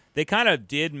they kind of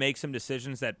did make some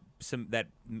decisions that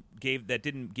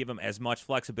didn't give them as much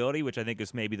flexibility, which I think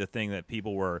is maybe the thing that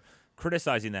people were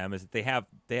criticizing them is that they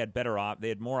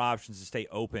had more options to stay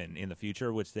open in the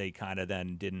future, which they kind of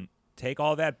then didn't take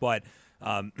all that. But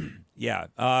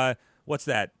yeah. What's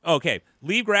that? Okay,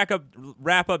 league wrap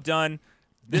up done.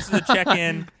 This is a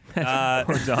check-in.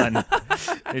 We're done.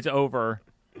 It's over.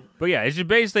 But yeah, it's just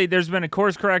basically there's been a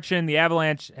course correction. The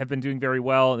Avalanche have been doing very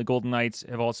well. The Golden Knights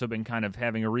have also been kind of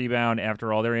having a rebound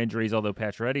after all their injuries, although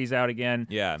Pacioretty's out again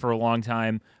for a long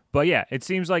time. But yeah, it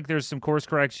seems like there's some course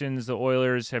corrections. The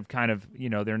Oilers have kind of,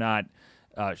 they're not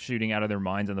shooting out of their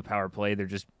minds on the power play. They're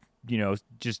just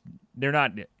they're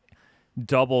not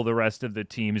double the rest of the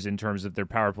teams in terms of their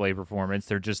power play performance.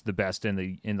 They're just the best in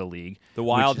the league. The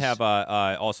Wild have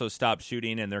also stopped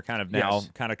shooting, and they're kind of now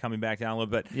kind of coming back down a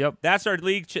little bit. Yep. That's our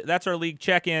league. That's our league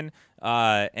check-in.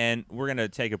 And we're gonna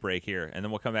take a break here, and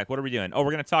then we'll come back. What are we doing? Oh,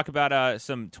 we're gonna talk about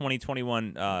some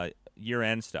 2021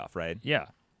 year-end stuff, right? Yeah.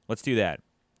 Let's do that.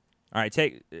 All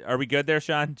right, are we good there,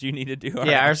 Sean? Do you need to do our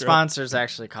our outro? sponsor's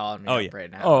actually calling me up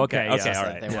right now. Oh, okay. Okay, Yeah. all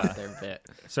right. They want their bit.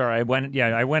 Sorry, I went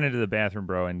into the bathroom,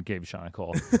 bro, and gave Sean a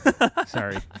call.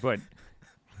 Sorry, but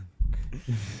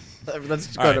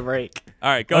Let's go to break. All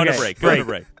right, go to break. Go to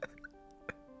break.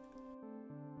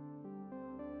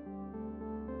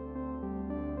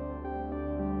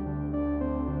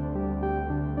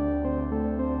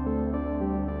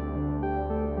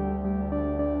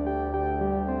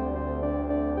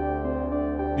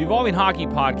 The Evolving Hockey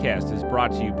Podcast is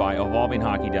brought to you by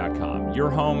EvolvingHockey.com, your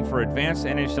home for advanced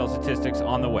NHL statistics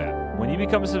on the web. When you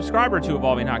become a subscriber to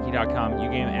EvolvingHockey.com, you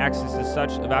gain access to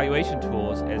such evaluation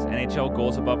tools as NHL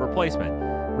goals above replacement,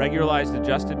 regularized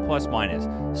adjusted plus minus,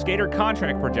 skater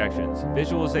contract projections,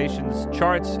 visualizations,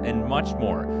 charts, and much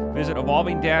more. Visit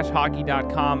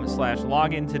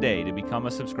evolving-hockey.com/login today to become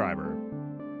a subscriber.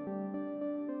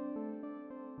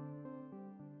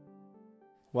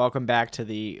 Welcome back to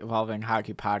the Evolving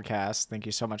Hockey Podcast. Thank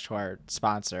you so much to our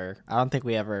sponsor. I don't think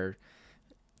we ever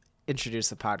introduced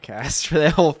the podcast for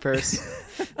the whole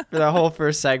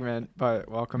first segment,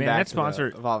 but welcome back that to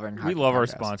sponsor, the Evolving Hockey we love Podcast. our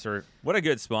sponsor. What a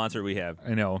good sponsor we have.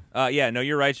 I know. Yeah, no,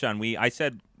 you're right, Sean. I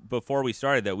said before we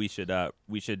started that we should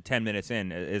 10 minutes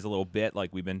in is a little bit like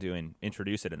we've been doing,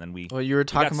 introduce it, and then Well, you were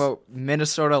talking about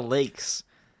Minnesota Lakes.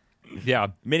 Yeah,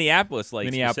 Minneapolis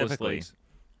Lakes specifically. Lakes.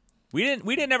 We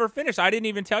didn't ever finish. I didn't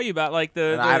even tell you about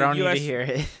the I don't US... need to hear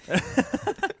it.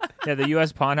 Yeah, the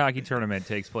U.S. Pond Hockey Tournament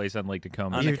takes place on Lake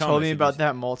Tacoma. You've told me about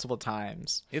that multiple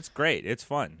times. It's great. It's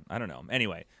fun. I don't know.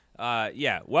 Anyway,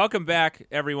 welcome back,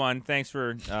 everyone. Thanks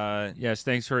for yes,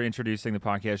 thanks for introducing the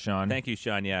podcast, Sean. Thank you,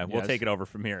 Sean. Yeah, we'll take it over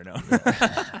from here. No,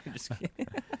 I'm just kidding.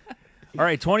 All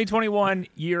right, 2021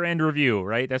 year-end review,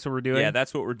 right? That's what we're doing? Yeah,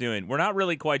 that's what we're doing. We're not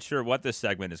really quite sure what this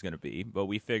segment is going to be, but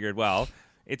we figured,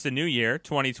 it's a new year.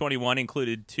 2021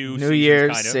 included two New seasons, year,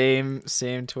 kind of.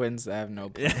 same twins that have no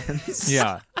plans.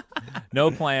 Yeah. No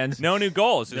plans. No new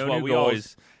goals is No what new we goals.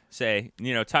 always say.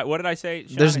 What did I say?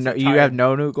 Sean? There's I no. said You tired. have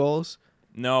no new goals.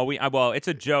 No, it's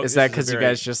a joke. Is This that a because you very-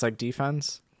 guys just like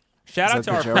defense? Shout out Is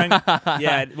to that our the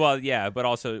friend. But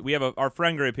also we have our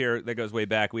friend group here that goes way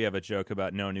back. We have a joke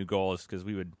about no new goals because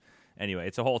we would. Anyway,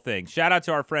 it's a whole thing. Shout out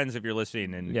to our friends if you're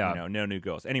listening, and no new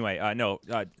goals. Anyway,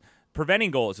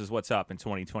 preventing goals is what's up in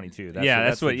 2022.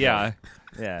 That's what. Yeah,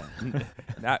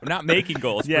 not making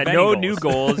goals. Yeah, preventing no goals. new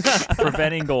goals.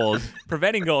 Preventing goals.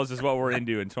 Preventing goals is what we're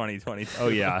into in 2022. Oh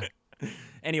yeah.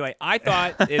 Anyway, I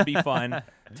thought it'd be fun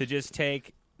to just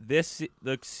take this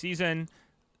season,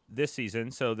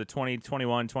 so the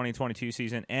 2021-2022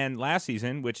 season, and last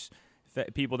season, which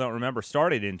people don't remember,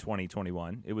 started in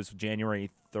 2021. It was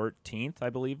January 13th, I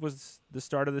believe, was the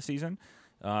start of the season.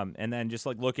 And then just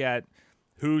look at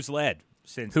who's led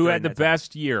since. Who had the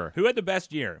best year? Who had the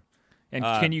best year? And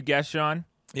can you guess, Sean?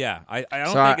 Yeah, I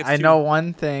don't So think it's I too... know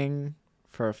one thing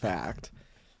for a fact.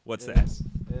 What's that?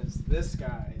 Is this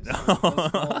guy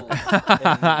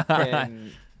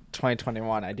in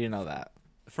 2021? I do know that.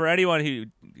 For anyone who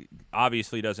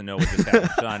obviously doesn't know what just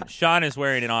happened, Sean is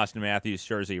wearing an Austin Matthews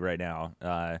jersey right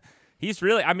now. He's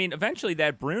really, eventually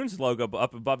that Bruins logo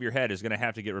up above your head is going to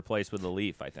have to get replaced with a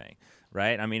Leaf, I think.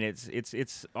 Right? I mean,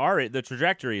 the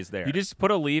trajectory is there. You just put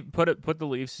the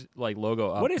Leafs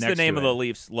logo up. What is the name of the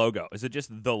Leafs logo? Is it just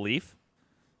the Leaf?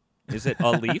 Is it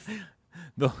a leaf?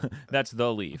 That's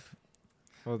the Leaf.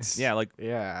 Well, yeah,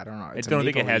 I don't know. I don't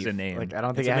think it has a name. I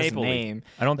don't think it has a name.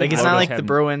 I don't think it's not like the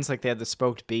Bruins. They had the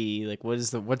spoked bee. What's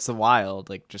the Wild?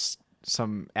 Just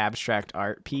some abstract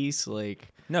art piece.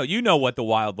 No, you know what the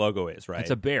Wild logo is, right? It's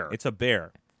a bear. It's a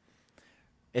bear.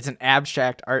 It's an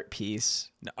abstract art piece.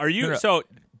 Are you so?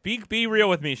 Be real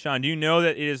with me, Sean. Do you know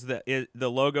that the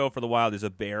logo for the Wild is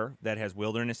a bear that has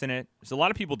wilderness in it? So a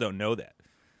lot of people don't know that.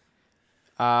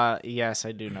 Yes,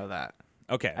 I do know that.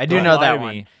 Okay, I do know that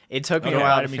one. It took me a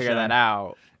while to figure that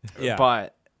out. Yeah,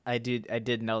 but I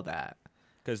did know that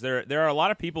because there are a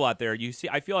lot of people out there. You see,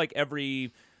 I feel like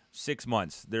every 6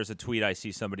 months there's a tweet I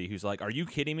see somebody who's like, "Are you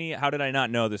kidding me? How did I not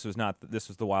know this was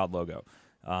the Wild logo?"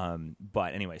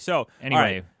 But anyway,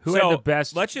 right. Who had the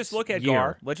best? Let's just look at year?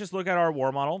 GAR. Let's just look at our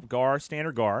WAR model, GAR,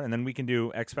 standard GAR, and then we can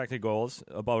do expected goals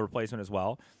above replacement as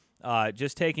well.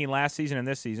 Just taking last season and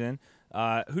this season,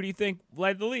 who do you think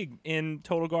led the league in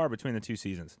total GAR between the two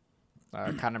seasons?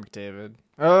 Connor McDavid.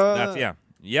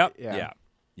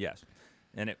 Yes.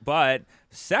 But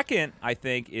second, I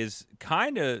think, is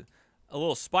kind of a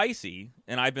little spicy,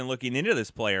 and I've been looking into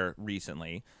this player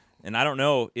recently. And I don't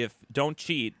know don't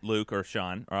cheat, Luke or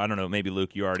Sean, or I don't know, maybe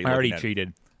Luke, you already. I already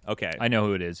cheated. Okay, I know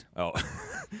who it is. Oh,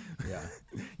 yeah.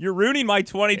 You're ruining my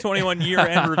 2021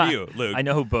 year-end review, Luke. I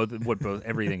know what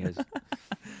everything is.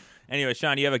 Anyway,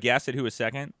 Sean, do you have a guess at who was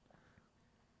second?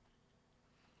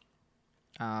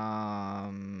 I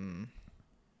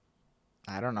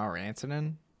don't know,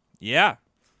 Rantanen. Yeah,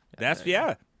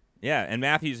 yeah. And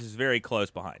Matthews is very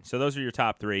close behind. So those are your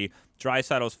top three.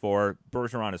 Draisaitl's 4,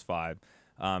 Bergeron is 5.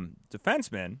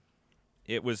 Defenseman,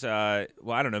 it was I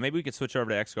don't know. Maybe we could switch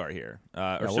over to XGAR here.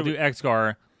 We'll do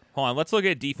XGAR. Hold on. Let's look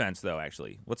at defense, though,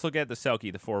 actually. Let's look at the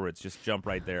Selke, the forwards. Just jump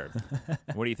right there.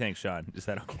 What do you think, Sean? Is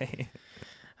that okay?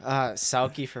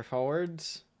 Selke for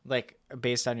forwards,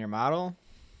 based on your model?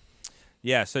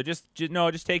 Yeah, so just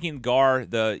taking GAR,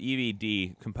 the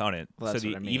EVD component. Well, that's so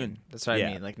what I mean. That's what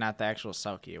I mean. Not the actual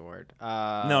Selke award.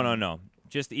 No.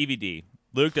 Just EVD.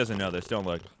 Luke doesn't know this. Don't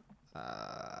look.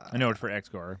 I know it for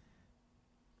XGAR.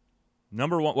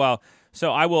 Number one. Well,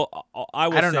 so I will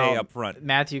say up front.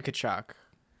 Matthew Tkachuk.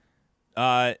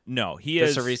 No, he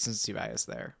is. There's a recency bias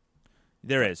there.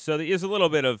 There is. So there is a little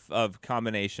bit of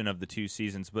combination of the two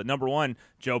seasons. But number one,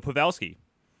 Joe Pavelski.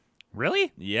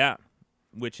 Really? Yeah,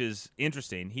 which is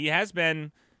interesting. He has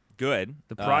been good.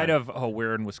 The pride of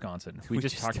we're in Wisconsin. We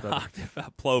just talked about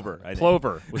Plover. I think.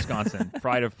 Plover, Wisconsin.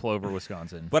 Pride of Plover,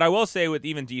 Wisconsin. But I will say with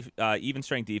even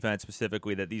strength defense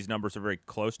specifically that these numbers are very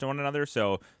close to one another.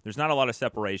 So there's not a lot of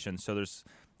separation. So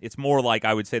it's more like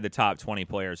I would say the top 20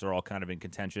 players are all kind of in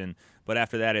contention. But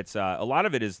after that, it's a lot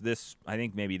of it is this. I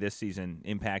think maybe this season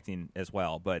impacting as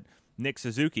well. But Nick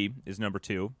Suzuki is number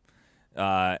 2.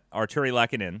 Arturi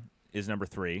Lehkonen is number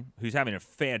 3, who's having a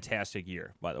fantastic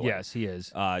year, by the way. Yes, he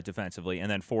is. Defensively.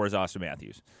 And then 4 is Austin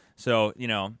Matthews. So,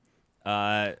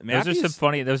 Matthews, those are some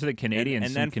funny. Those are the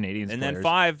Canadians. And then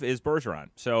 5 is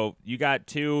Bergeron. So you got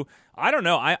 2. I don't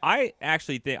know. I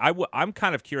actually think I'm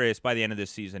kind of curious by the end of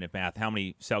this season how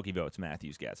many Selke votes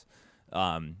Matthews gets,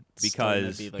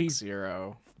 because he's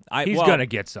 0. He's gonna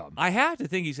get some. I have to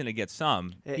think he's gonna get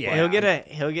some. Yeah.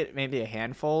 He'll get maybe a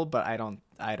handful, but I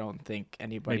don't think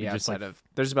anybody outside of.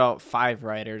 There's about 5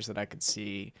 writers that I could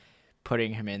see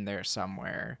putting him in there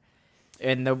somewhere.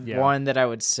 And the one that I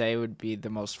would say would be the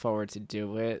most forward to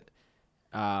do it,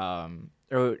 or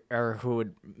who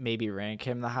would maybe rank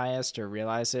him the highest or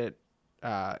realize it,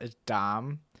 is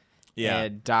Dom. Yeah,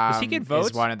 and Dom does he get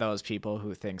votes? Is one of those people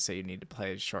who thinks that you need to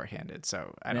play shorthanded.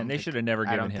 So they should have never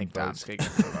given him think votes. Dom's going to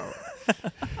get the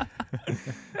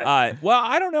vote. Well,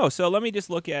 I don't know. So let me just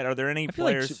look at. Are there any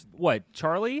players?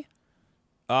 Charlie?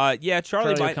 Yeah,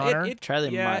 Charlie might. Charlie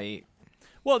might.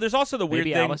 Well, there's also the weird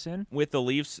Maybe thing Allison? with the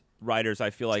Leafs writers. I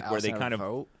feel like where they kind of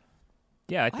vote.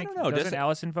 Yeah, I think. I don't know. Doesn't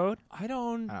Allison vote? I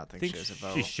don't think she has a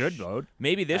vote. She should vote.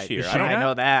 Maybe this year. I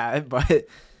know that, but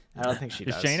I don't think she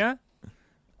does. Is Shayna?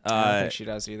 I don't think she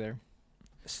does either.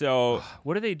 So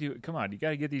what do they do? Come on, you got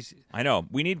to get these. I know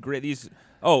we need these.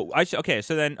 Oh, okay.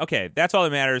 So then, that's all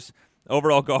that matters.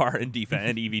 Overall GAR and defense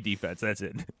and EV defense. That's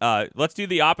it. Let's do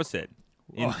the opposite.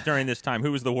 During this time,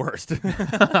 who was the worst?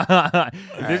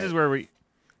 This is where we.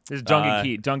 This is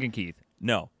Duncan Keith.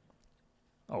 No.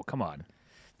 Oh, come on.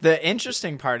 The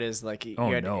interesting part is like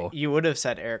you would have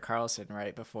said Erik Karlsson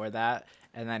right before that,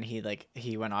 and then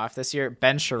he went off this year.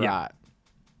 Ben Sherratt. Yeah.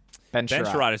 Ben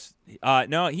Sherratt is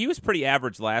no, he was pretty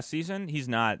average last season. He's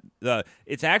not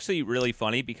it's actually really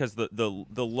funny because the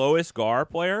lowest GAR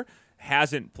player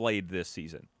hasn't played this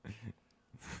season.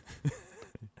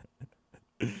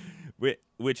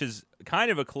 Which is kind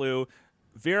of a clue.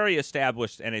 Very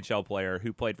established NHL player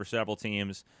who played for several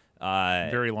teams.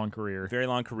 Very long career.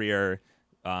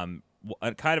 Kind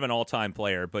of an all-time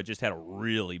player, but just had a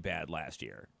really bad last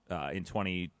year in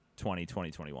 2020,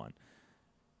 2021.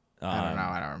 I don't know.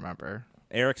 I don't remember.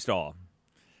 Eric Stahl.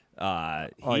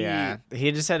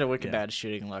 He just had a wicked bad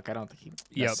shooting look. I don't think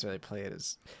he necessarily played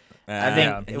as. I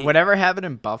think he, whatever happened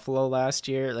in Buffalo last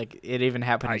year, like it even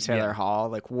happened to Taylor Hall,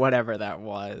 like whatever that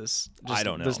was. I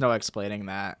don't know. There's no explaining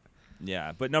that.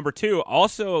 Yeah, but number two,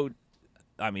 also,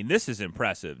 I mean, this is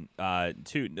impressive.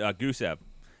 Gusev,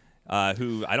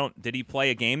 who did he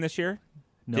play a game this year?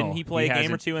 No, didn't he play a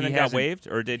game or two and then got waived,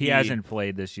 or did he? He hasn't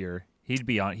played this year.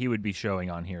 He would be showing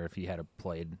on here if he had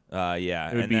played.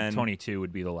 It would be 22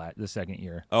 would be the second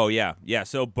year. Oh yeah.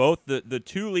 So both the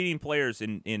two leading players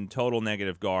in total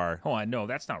negative GAR. Hold on, no,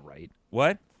 that's not right.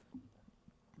 What?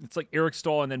 It's like Eric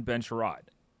Stahl and then Ben Sherratt.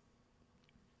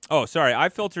 Oh, sorry, I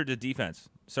filtered to defense.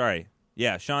 Sorry.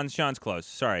 Yeah, Sean's close.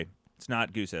 Sorry, it's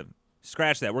not Gusev.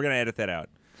 Scratch that. We're gonna edit that out.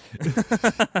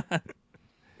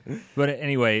 But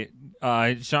anyway,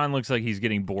 Sean looks like he's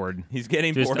getting bored. He's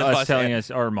getting just bored of of us telling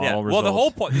us our model results. Well, the whole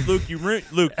point, Luke, you ruined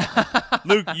Luke,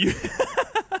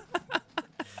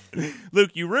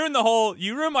 you ruined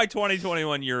my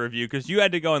 2021 year review because you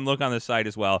had to go and look on the site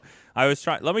as well. I was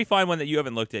trying. Let me find one that you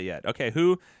haven't looked at yet. Okay,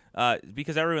 who?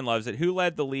 Because everyone loves it. Who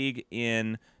led the league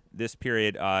in this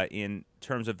period in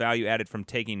terms of value added from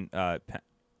taking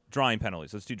drawing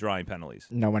penalties? Let's do drawing penalties.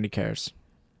 Nobody cares.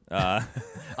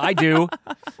 I do.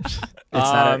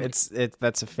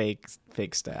 That's a fake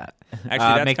stat.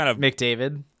 Actually, that's kind of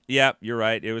McDavid. Yeah, you're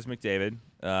right. It was McDavid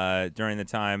during the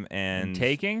time, and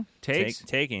taking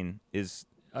is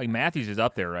like Matthews is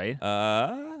up there, right?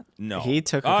 No, he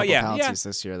took a couple penalties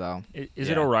this year though. Is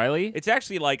it O'Reilly? It's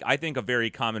actually I think a very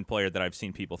common player that I've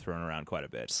seen people throwing around quite a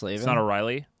bit. Slavin? It's not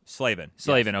O'Reilly. Slavin.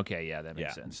 Yes. Okay, yeah, that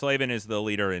makes sense. Slavin is the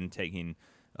leader in taking.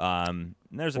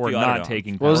 There's a or few not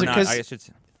taking. Well,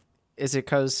 is it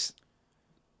because?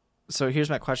 So here's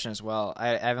my question as well.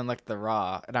 I haven't looked at the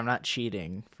raw, and I'm not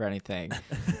cheating for anything,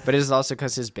 but is it also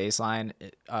because his baseline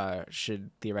should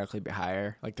theoretically be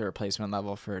higher, like the replacement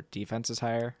level for defense is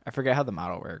higher? I forget how the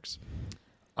model works.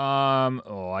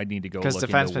 I need to go because look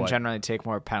defensemen generally take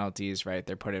more penalties, right?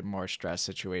 They're put in more stress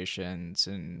situations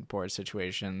and board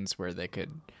situations where they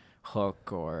could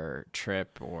hook or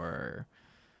trip or.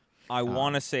 I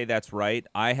want to say that's right.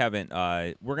 I haven't.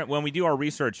 When we do our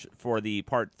research for the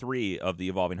part 3 of the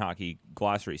Evolving Hockey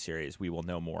Glossary series, we will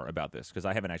know more about this because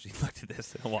I haven't actually looked at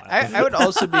this in a while. I would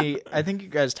also be. I think you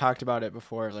guys talked about it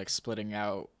before, like splitting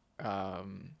out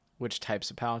which types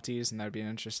of penalties, and that would be an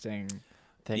interesting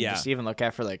thing just to even look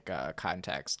at for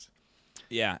context.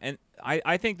 Yeah, and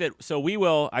I think that so we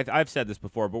will. I've said this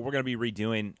before, but we're going to be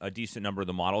redoing a decent number of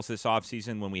the models this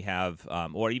offseason when we have,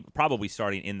 or probably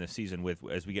starting in the season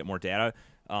as we get more data.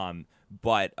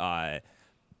 But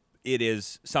it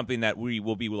is something that we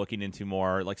will be looking into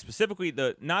more. Like specifically,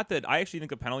 not that I actually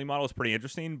think the penalty model is pretty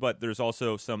interesting, but there's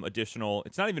also some additional.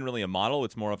 It's not even really a model.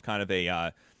 It's more of kind of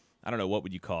a. I don't know, what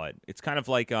would you call it? It's kind of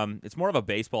like it's more of a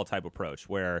baseball type approach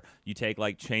where you take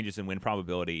changes in win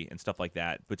probability and stuff like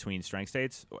that between strength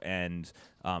states and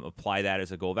apply that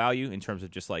as a goal value in terms of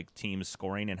just teams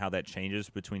scoring and how that changes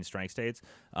between strength states.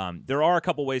 There are a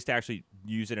couple ways to actually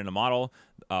use it in a model.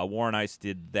 Warren Ice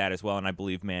did that as well, and I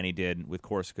believe Manny did with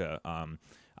Corsica.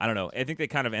 I don't know. I think they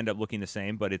kind of end up looking the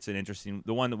same, but it's an interesting.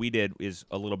 The one that we did is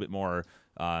a little bit more,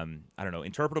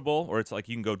 interpretable, or it's you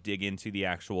can go dig into the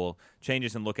actual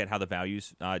changes and look at how the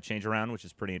values change around, which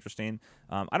is pretty interesting.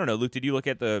 I don't know, Luke. Did you look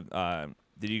at the?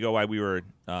 Did you go while we were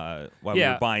we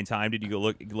were buying time? Did you go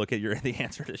look at the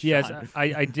answer to Sean? Yes,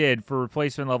 I did for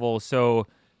replacement level. So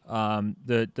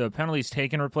the penalties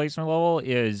taken replacement level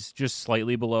is just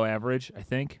slightly below average, I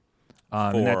think.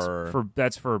 And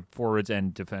that's for forwards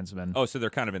and defensemen. Oh, so they're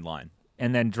kind of in line.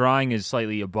 And then drawing is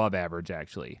slightly above average,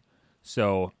 actually.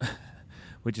 So,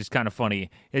 which is kind of funny.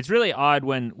 It's really odd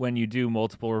when you do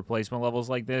multiple replacement levels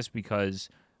like this because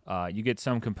you get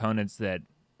some components that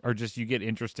are just you get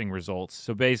interesting results.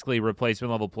 So basically,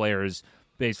 replacement level players,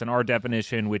 based on our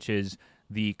definition, which is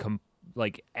the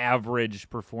average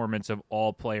performance of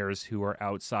all players who are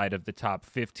outside of the top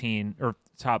 15 or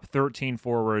top 13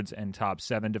 forwards and top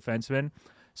 7 defensemen.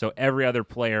 So every other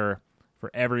player for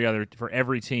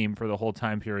every team for the whole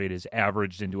time period is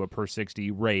averaged into a per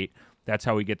 60 rate. That's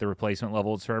how we get the replacement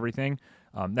levels for everything.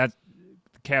 That's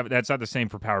not the same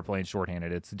for power play and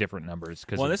shorthanded. It's different numbers.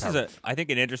 Well, this is I think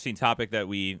an interesting topic that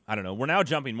I don't know. We're now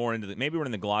jumping more into maybe we're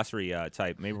in the glossary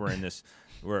type. Maybe we're in this.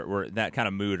 We're in that kind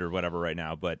of mood or whatever right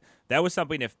now. But that was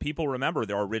something, if people remember,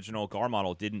 their original GAR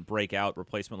model didn't break out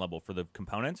replacement level for the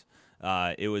components.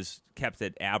 It was kept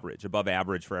at average, above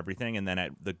average for everything. And then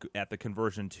at the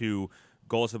conversion to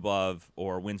goals above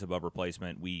or wins above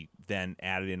replacement, we then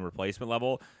added in replacement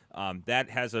level.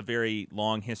 That has a very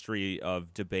long history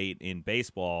of debate in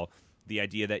baseball, the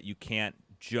idea that you can't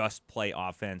just play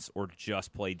offense or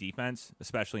just play defense,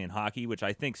 especially in hockey, which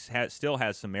I think still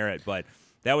has some merit, but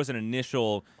that was an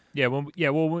initial... When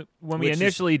we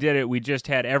initially did it, we just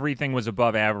had everything was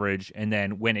above average, and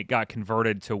then when it got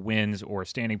converted to wins or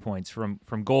standing points from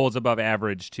goals above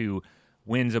average to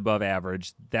wins above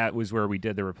average, that was where we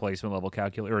did the replacement level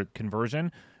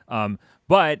conversion.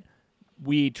 But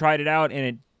we tried it out, and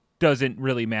it doesn't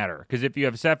really matter, because if you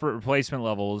have separate replacement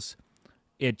levels,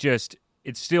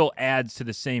 it still adds to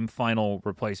the same final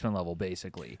replacement level,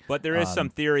 basically. But there is some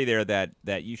theory there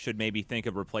that you should maybe think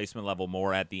of replacement level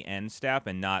more at the end step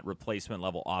and not replacement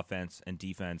level offense and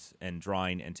defense and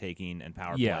drawing and taking and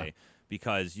power play,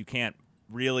 because you can't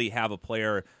really have a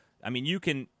player. I mean, you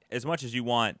can, as much as you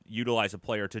want, utilize a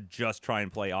player to just try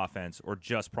and play offense or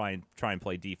just try and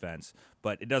play defense,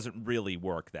 but it doesn't really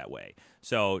work that way.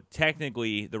 So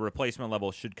technically, the replacement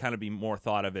level should kind of be more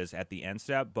thought of as at the end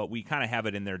step, but we kind of have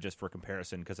it in there just for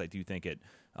comparison because I do think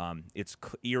it's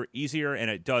easier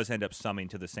and it does end up summing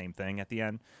to the same thing at the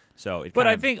end. So,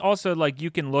 I think also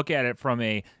you can look at it from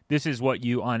this is what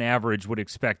you on average would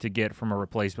expect to get from a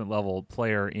replacement level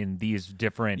player in these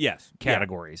different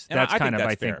categories. Yeah. That's kind of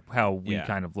I think how we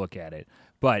kind of look at it.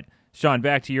 But Sean,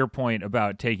 back to your point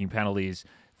about taking penalties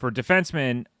for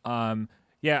defensemen. I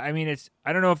mean,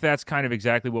 I don't know if that's kind of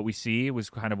exactly what we see. It was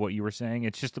kind of what you were saying.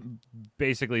 It's just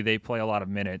basically they play a lot of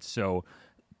minutes, so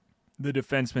the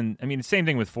defensemen. I mean, the same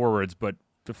thing with forwards, but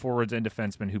the forwards and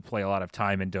defensemen who play a lot of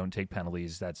time and don't take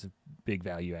penalties, that's a big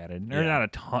value added. They're not a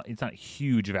ton, it's not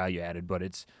huge value added, but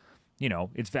it's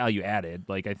value added.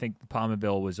 Like, I think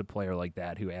Palmaville was a player like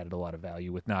that who added a lot of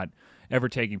value with not ever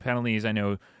taking penalties. I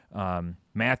know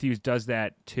Matthews does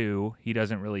that too. He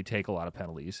doesn't really take a lot of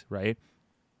penalties, right?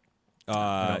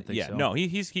 I don't think so. No,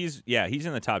 he's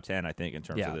in the top 10, I think, in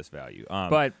terms of this value.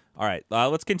 But all right,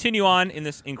 let's continue on in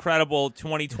this incredible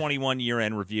 2021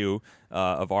 year-end review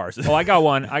of ours. Oh, I got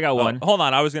one. Hold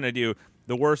on, I was going to do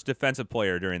the worst defensive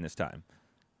player during this time.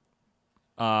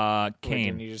 Kane.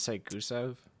 Didn't you just say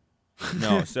Gusev?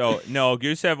 No,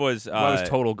 Gusev was... that was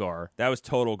total GAR. That was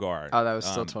total GAR. Oh, that was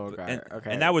still total GAR.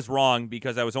 Okay. And that was wrong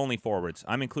because I was only forwards.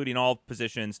 I'm including all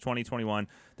positions, 2021.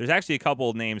 There's actually a couple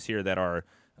of names here that are...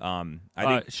 I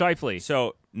think Scheifele.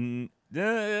 So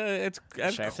it's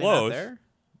Scheifele close. Not there?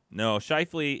 No,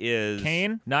 Scheifele is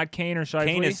Kane, not Kane or Scheifele.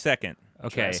 Kane is second.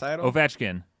 Okay, Draisaitl?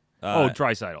 Ovechkin.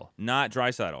 Draisaitl. Not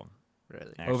Draisaitl.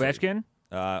 Really? Actually. Ovechkin.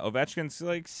 Ovechkin's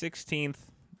 16th. I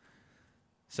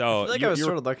So feel like I was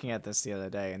sort of looking at this the other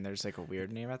day, and there's a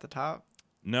weird name at the top.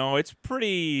 No, it's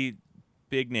pretty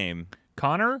big name.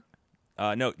 Connor.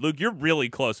 No, Luke, you're really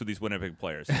close with these Winnipeg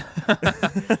players.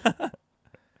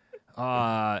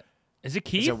 Is it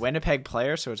Keith? It's a Winnipeg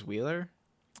player, so it's Wheeler.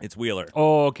 It's Wheeler.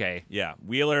 Oh, okay. Yeah,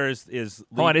 Wheeler is.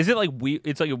 Hold on, is it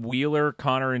it's like Wheeler,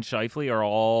 Connor, and Scheifele are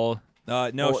all?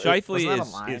 No, Well,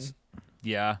 Scheifele is.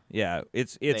 Yeah.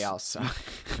 It's. They all suck.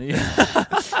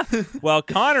 Well,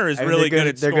 Connor is really good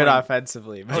at. They're scoring. good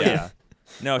offensively. But Yeah.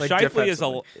 No, Like Scheifele is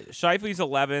defensively. Scheifele's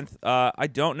 11th. I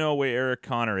don't know where Eric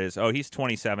Connor is. Oh, he's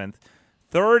 27th.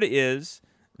 Third is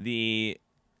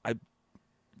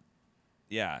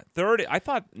third. I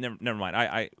thought. Never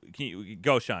mind. Can you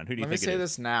go, Sean? Who do you Let me think say it is?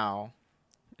 this now.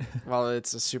 Well,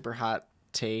 it's a super hot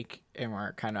take, and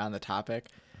we're kind of on the topic.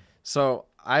 So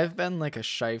I've been like a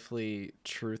Scheifele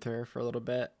truther for a little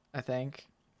bit, I think.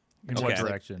 In Okay. what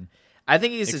direction? I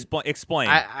think he's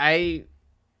Explain.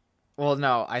 Well,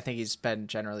 no, I think he's been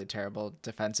generally terrible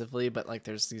defensively, but like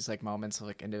there's these like moments of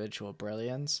like individual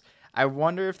brilliance. I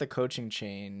wonder if the coaching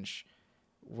change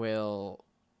will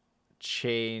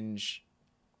change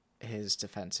his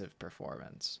defensive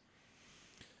performance.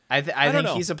 I think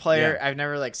know. he's a player. Yeah. I've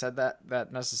never like said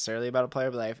that necessarily about a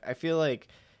player, but I feel like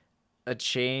a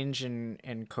change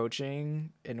in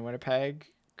coaching in Winnipeg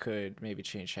could maybe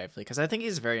change Shifley, because I think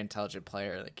he's a very intelligent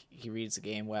player. Like, he reads the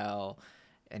game well,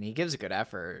 and he gives a good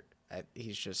effort.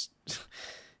 He's just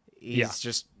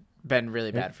just been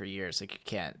really bad for years. Like, you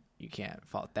can't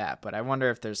fault that. But I wonder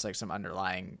if there's like some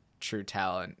underlying true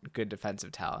talent, good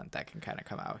defensive talent that can kind of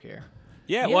come out here.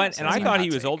 Yeah, well, and I thought he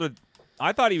was older.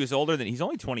 I thought he was older than he's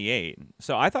only 28.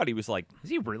 So I thought he was like,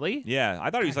 is he really? Yeah, I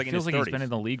thought he was like in his 30s. Feels like he's been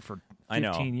in the league for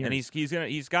 15 years. And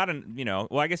he's got an,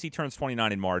 well, I guess he turns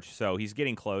 29 in March, so he's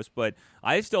getting close. But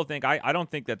I still think I don't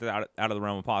think that's out of the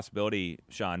realm of possibility,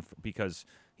 Sean, because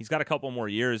he's got a couple more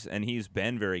years and he's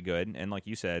been very good. And like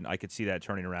you said, I could see that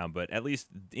turning around. But at least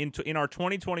in our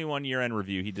 2021 year-end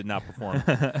review, he did not perform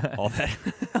all that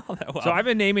well. So I've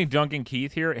been naming Duncan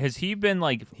Keith here. Has he been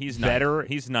like he's better?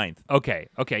 He's ninth. Okay,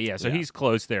 yeah. So he's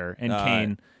close there. And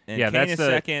Kane. And Kane that's is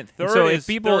second.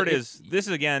 Third is this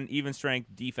is again even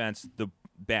strength defense, the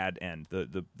bad end,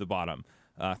 the bottom.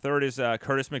 Third is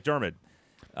Curtis McDermott.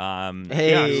 Second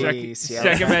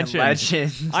mention.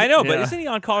 Legend. I know, but isn't he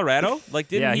on Colorado? Like,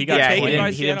 didn't he get taken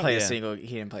by He didn't play a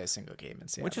single game in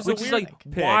Seattle, which is a weird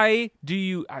pick. Why do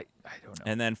you? I don't know.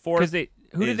 And then fourth,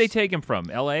 who did they take him from?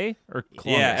 L.A. or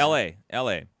Columbus? Yeah,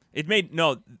 L.A. It made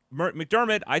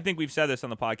McDermott. I think we've said this on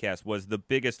the podcast, was the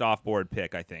biggest off-board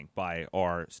pick, I think, by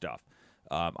our stuff.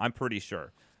 I'm pretty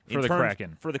sure for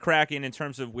the Kraken in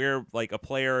terms of where like a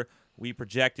player. We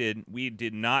projected. We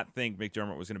did not think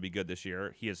McDermott was going to be good this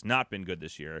year. He has not been good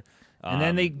this year. And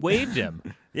then they waived him.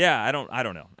 Yeah, I don't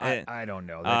know. I don't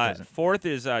know. Fourth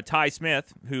is Ty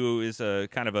Smith, who is a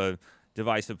kind of a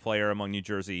divisive player among New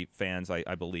Jersey fans,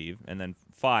 I believe. And then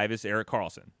 5 is Erik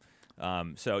Karlsson.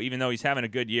 So even though he's having a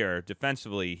good year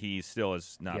defensively, he still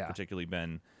has not particularly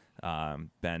been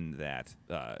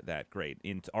that great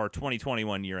in our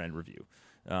 2021 year-end review.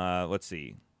 Let's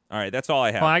see. All right, that's all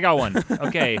I have. Well, I got one.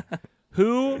 Okay,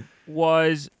 who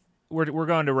was? We're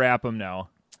going to wrap them now.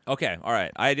 Okay, all right.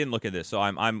 I didn't look at this, so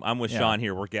I'm with Sean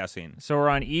here. We're guessing. So we're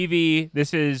on EV.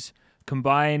 This is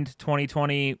combined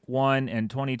 2021 and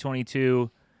 2022.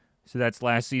 So that's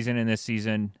last season and this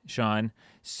season, Sean.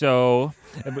 So,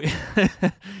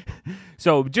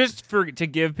 just to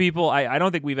give people, I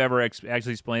don't think we've ever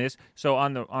actually explained this. So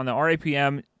on the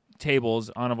RAPM tables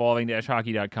on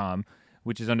evolving-hockey.com.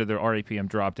 Which is under the RAPM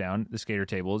dropdown, the skater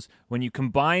tables. When you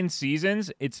combine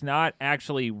seasons, it's not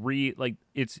actually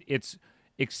it's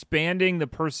expanding the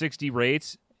per 60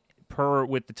 rates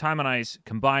with the time on ice,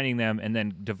 combining them and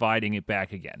then dividing it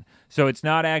back again. So it's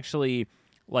not actually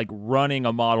like running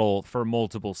a model for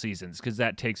multiple seasons because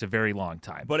that takes a very long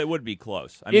time. But it would be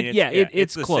close. I mean,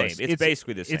 it's the close. Same. It's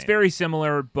basically the same. It's very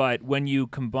similar, but when you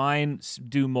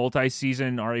do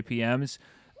multi-season RAPMs.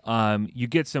 You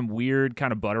get some weird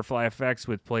kind of butterfly effects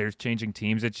with players changing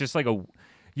teams. It's just like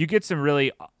you get some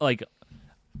really like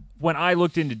when I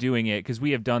looked into doing it, because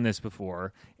we have done this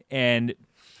before, and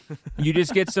you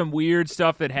just get some weird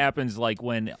stuff that happens, like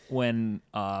when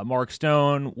Mark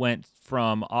Stone went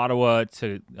from Ottawa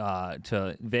to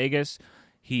Vegas,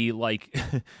 he like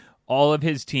all of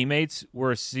his teammates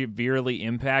were severely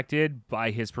impacted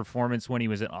by his performance when he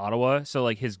was in Ottawa. So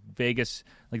like his Vegas,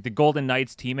 like the Golden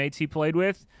Knights teammates he played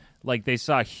with, like they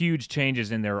saw huge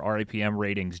changes in their RAPM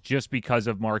ratings just because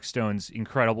of Mark Stone's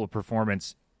incredible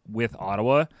performance with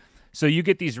Ottawa. So you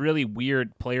get these really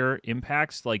weird player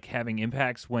impacts, like having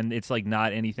impacts when it's like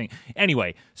not anything.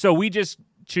 Anyway, so we just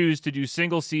choose to do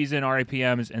single season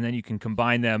RAPMs, and then you can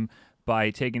combine them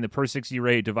by taking the per 60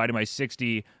 rate, divided by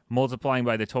 60, multiplying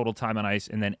by the total time on ice,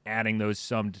 and then adding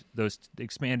those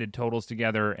expanded totals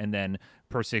together, and then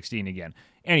per 16 again.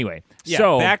 Anyway,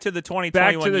 so back to the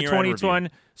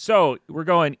 2021 So we're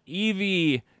going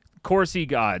EV Corsi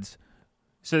Gods.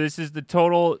 So this is the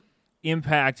total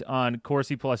impact on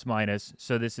Corsi plus minus.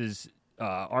 So this is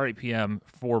RAPM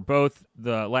for both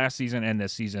the last season and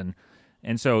this season.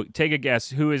 And so, take a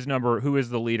guess. Who is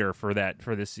the leader for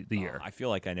the year? I feel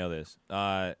like I know this.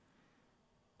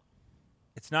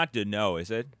 It's not Deneau, is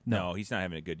it? No, he's not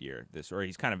having a good year. He's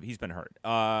been hurt.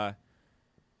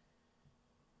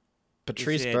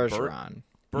 Patrice Bergeron.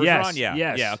 Bergeron,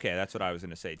 yes. Yeah. Okay, that's what I was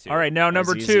going to say too. All right, now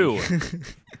number 2.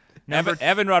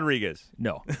 Evan Rodriguez.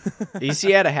 No. You see,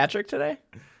 he had a hat trick today.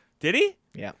 Did he?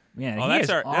 Yeah. Man,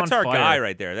 that's our guy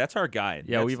right there. That's our guy.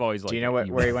 Yeah, we've always liked. Do you know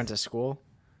where he went to school?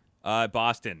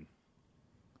 Boston.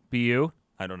 BU?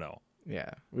 I don't know.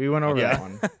 Yeah, we went over that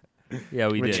one. Yeah,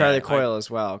 we did. With Charlie Coyle as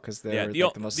well, because they're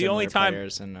like the most similar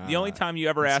players. The only time you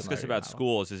ever ask us about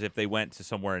schools is if they went to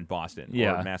somewhere in Boston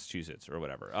or Massachusetts or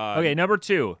whatever. Okay, number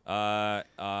 2.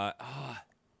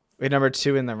 Wait, number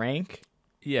 2 in the rank?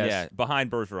 Yes. Yeah,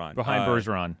 behind Bergeron.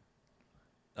 Bergeron.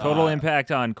 Total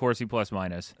impact on Corsi plus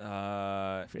minus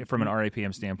from an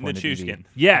RAPM standpoint. Nichushkin.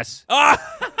 Yes.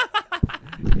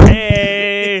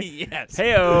 Hey. Yes.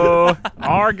 Heyo.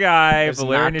 Our guy, Just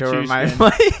Valerian knocked over my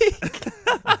Nichushkin. mic.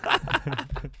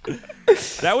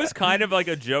 That was kind of like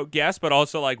a joke guess, but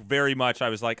also like very much I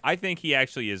was like, I think he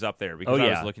actually is up there because I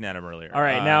was looking at him earlier. All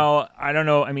right, now, I don't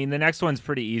know. I mean, the next one's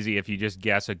pretty easy if you just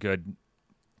guess a good...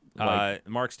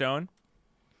 Mark Stone?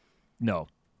 No.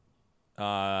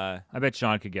 I bet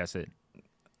Sean could guess it.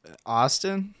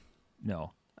 Austin?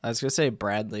 No. I was going to say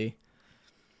Bradley.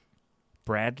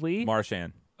 Bradley?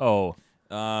 Marchand. Oh.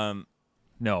 No.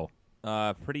 No.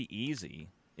 Pretty easy.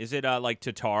 Is it like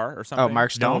Tatar or something? Oh,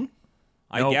 Mark Stone?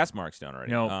 I guessed Mark Stone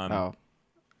already. No.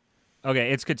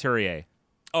 Okay, it's Couturier.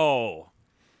 Oh.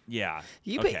 Yeah.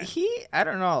 But I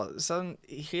don't know.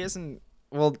 He hasn't.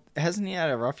 Well, hasn't he had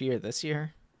a rough year this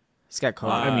year? He's got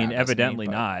COVID. I mean, doesn't evidently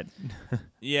he? But not.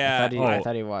 Yeah. I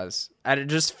thought he was.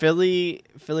 Just Philly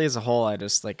as a whole. I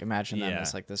just like imagine them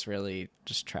as like this really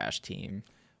just trash team.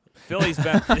 Philly's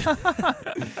been.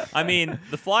 I mean,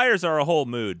 the Flyers are a whole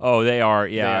mood. Oh, they are.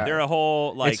 Yeah, they're a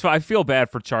whole like. I feel bad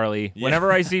for Charlie. Yeah.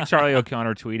 Whenever I see Charlie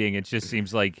O'Connor tweeting, it just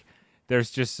seems like there's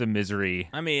just some misery.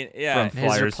 I mean, yeah. From His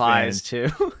Flyers replies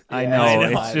fans. too. I Yeah, know.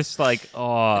 his It's just like, It's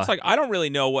like I don't really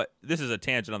know what. This is a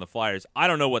tangent on the Flyers. I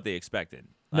don't know what they expected.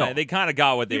 No. They kind of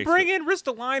got what they. You bring in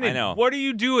Ristolainen. I know. What are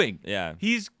you doing? Yeah.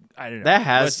 I don't know. That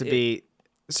has to be.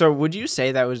 So would you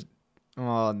say that was?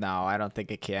 Well, no, I don't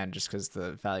think it can just because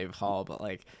the value of Hall. But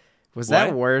like, was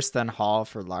that worse than Hall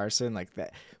for Larson? Like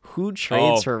that? Who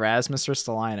trades for Rasmus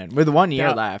Ristolainen with 1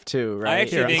 year left too? Right. I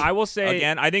actually think, I will say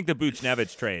again. I think the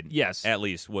Buchnevich trade. Yes. At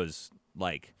least was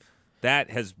like.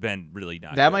 That has been really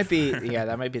not. That good. might be,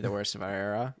 that might be the worst of our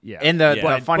era. Yeah. And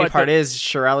the funny part is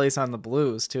Chiarelli's on the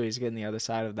Blues too. He's getting the other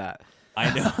side of that.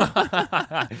 I know.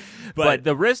 but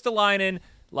the Ristolainen,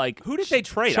 like, who did they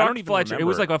trade? Chuck I don't even Fletcher. remember. It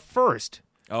was like a first.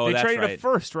 Oh, they that's traded right. a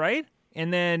first, right?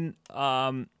 And then,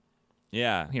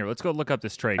 yeah. here, let's go look up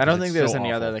this trade. I don't 'cause think it's there's so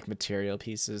any awful. other like material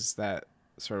pieces that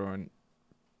sort of went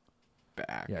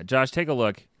back. Yeah, Josh, take a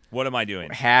look. What am I doing?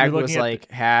 Hag You're was looking at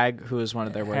like Hag, who was one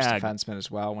of their worst Hag. defensemen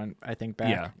as well. Went I think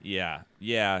back. Yeah.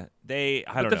 Yeah. I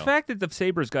But don't the know. fact that the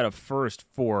Sabres got a first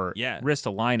for Yeah.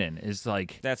 Ristolainen is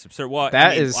like... That's absurd. Well,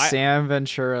 That is Sam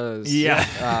Ventura's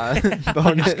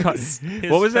bonus.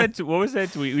 What was that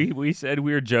tweet we said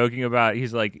we were joking about?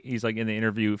 He's like in the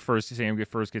interview Sam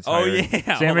first gets hired. Oh, yeah.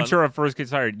 Hold Sam on. Ventura first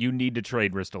gets hired. You need to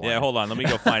trade Ristolainen. Yeah, hold on. Let me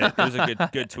go find it. It was a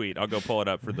good tweet. I'll go pull it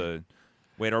up for the.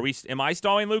 Wait, am I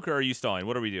stalling, Luke, or are you stalling?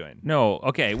 What are we doing? No,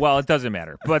 okay. Well, it doesn't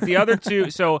matter. But the other two,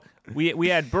 so we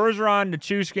had Bergeron,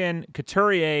 Nichushkin,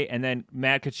 Couturier, and then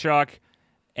Matt Tkachuk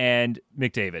and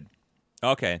McDavid.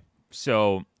 Okay.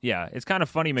 So yeah, it's kind of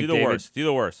funny. McDavid. Do the worst. Do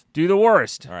the worst. Do the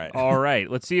worst. All right. All right.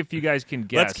 Let's see if you guys can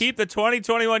guess. Let's keep the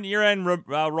 2021 year-end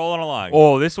rolling along.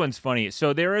 Oh, this one's funny.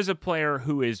 So there is a player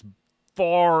who is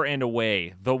far and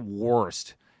away the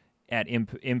worst at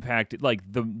impact, like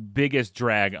the biggest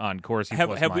drag on Corsi.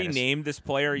 Have we named this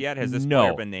player yet? Has this No.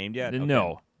 player been named yet? Okay.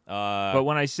 No. But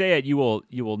when I say it, you will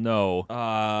know.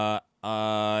 I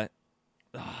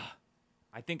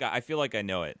feel like I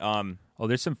know it. Oh,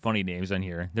 there's some funny names on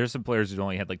here. There's some players who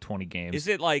only had like 20 games. Is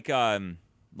it like Tyler?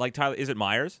 Is it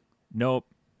Myers? Nope.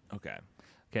 Okay.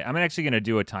 Okay, I'm actually gonna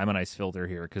do a time on ice filter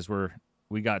here because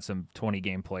we got some 20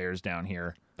 game players down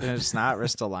here. And it's not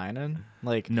Ristolainen.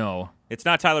 Like, No. It's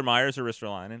not Tyler Myers or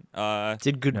Ristolainen.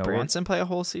 did Goodbranson play a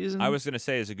whole season? I was gonna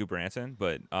say is it Goodbranson,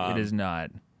 but It is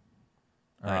not.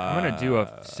 All right, I'm gonna do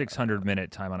a 600-minute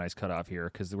time on ice cutoff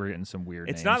here because we're getting some weird.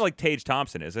 It's names. not like Tage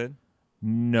Thompson, is it?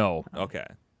 No. Okay.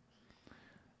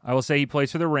 I will say he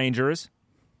plays for the Rangers.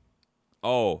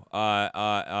 Oh,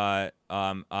 Hajek?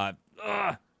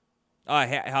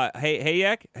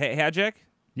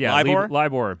 Yeah, Libor?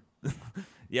 Libor.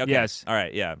 Yeah. Okay. Yes. All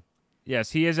right. Yeah.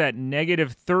 Yes, he is at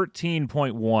negative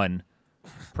 13.1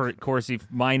 per Corsi,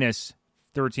 minus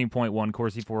 13.1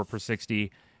 Corsi for per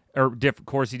 60, or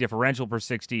Corsi differential per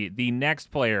 60. The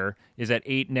next player is at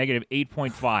negative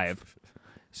 8.5.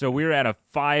 So we're at a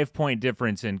 5-point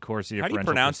difference in Corsi How differential. do you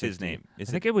pronounce per his 60. name? I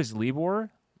think it was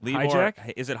Libor. Libor?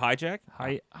 Hijack? Is it Hijack?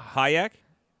 Hayek?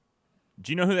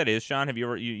 Do you know who that is, Sean? Have you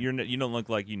ever? You don't look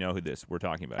like you know who we're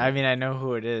talking about. I mean, I know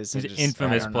who it is. He's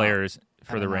infamous players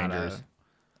for the Rangers.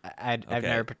 I've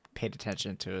never paid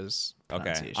attention to his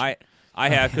pronunciation. Okay. I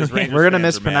have because Rangers we're gonna fans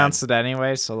are mispronounce mad. it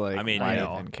anyway. So like, I mean, why I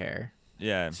know. even care?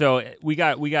 Yeah. So we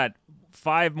got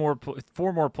 4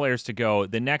 more players to go.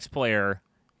 The next player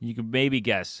you can maybe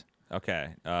guess. Okay.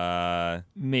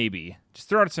 Maybe just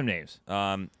throw out some names.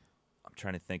 I'm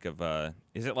trying to think of.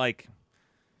 Is it like?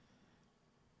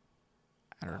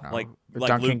 I don't know. Like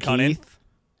Duncan Luke Cunningham? Keith.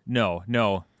 No.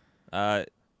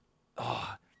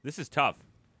 This is tough.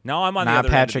 Now I'm on Not the other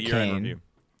Patrick end of the year-end Kane. review.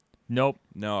 Nope.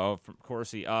 No, from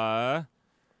Corsi.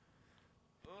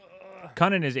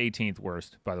 Cunnin is 18th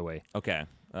worst, by the way. Okay.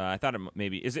 I thought it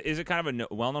maybe is it kind of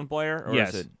a well-known player or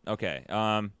Yes. is it okay?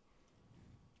 I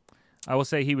will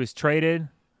say he was traded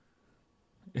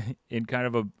in kind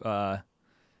of a.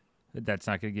 That's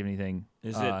not going to give anything.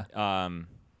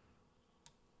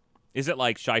 Is it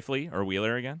like Scheifele or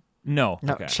Wheeler again? No.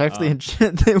 No, Okay.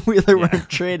 Scheifele and Wheeler weren't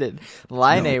traded.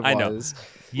 Line I know. was.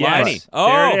 Yes. Liney.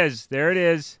 Oh. There it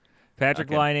is. Patrick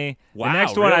Okay. Liney. Wow, The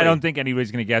next one, I really? don't think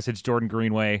anybody's going to guess. It's Jordan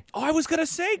Greenway. Oh, I was gonna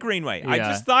say Greenway. I Yeah.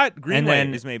 just thought And Greenway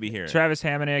then is maybe here. Travis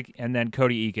Hamonic, and then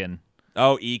Cody Eakin.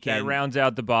 Oh, That Eakin. rounds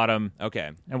out the bottom. Okay.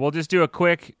 And we'll just do a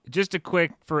quick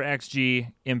for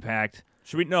XG impact.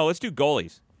 Should we? No, let's do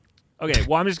goalies. Okay,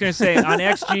 well, I'm just going to say on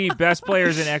XG, best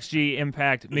players in XG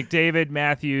impact, McDavid,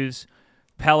 Matthews,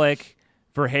 Pelech,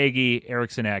 Verhaeghe,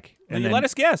 Eriksson Ek. And let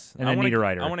us guess. and I then wanna,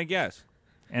 Niederreiter. I want to guess.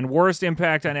 And worst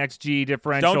impact on XG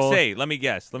differential. Don't say. Let me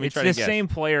guess. Let me It's try the to guess. same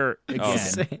player again. Oh.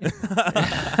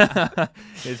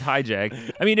 Is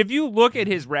hijack. I mean, if you look at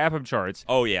his wrap-up charts,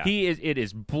 Oh, yeah. it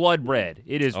is blood red.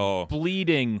 It is Oh.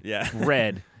 bleeding Yeah.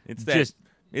 red. It's that. Just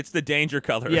It's the danger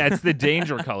color. yeah, it's the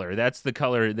danger color. That's the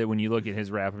color that when you look at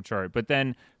his wrap-up chart. But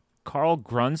then Carl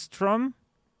Grunstrom,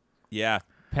 Yeah.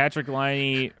 Patrick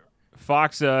Liney,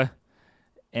 Foxa,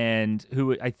 and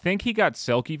who I think he got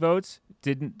Selke votes.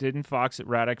 Didn't Fox at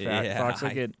Radek Yeah,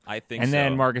 Foxa get? I think and so.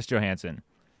 then Marcus Johansson,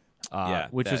 Yeah,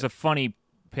 which that- was a funny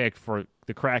pick for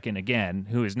the Kraken again,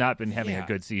 who has not been having Yeah. a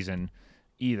good season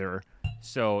either.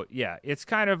 So yeah, it's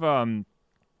kind of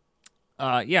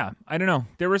yeah, I don't know.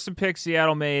 There were some picks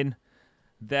Seattle made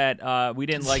that we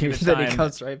didn't like at the Then time. he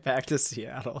comes right back to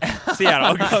Seattle. Seattle.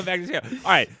 I'll go back to Seattle.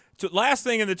 All right. So last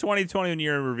thing in the 2021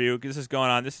 year in review, because this is going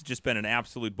on. This has just been an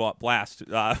absolute blast.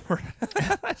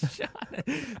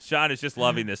 Sean is just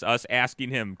loving this. Us asking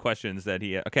him questions that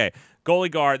he. Okay, goalie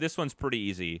guard. This one's pretty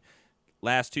easy.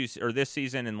 This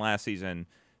season and last season,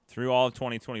 through all of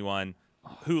 2021,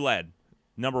 who led?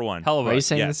 Number one. Hell of Are a you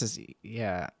saying Yes. this is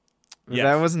yeah? Yes.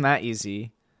 That wasn't that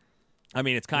easy. I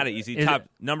mean, it's kind of easy. Is Top it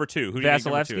number two. Who do you think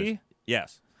number two is? Vasilevsky?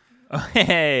 Yes.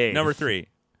 Hey, Number three.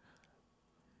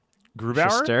 Grubauer.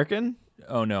 Shesterkin?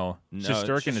 Oh no, No,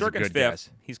 Shesterkin is a Shesterkin's good fifth.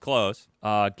 He's close.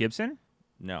 guess. Gibson.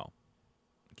 No.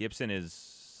 Gibson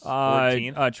is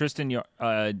 14th. Tristan Yari.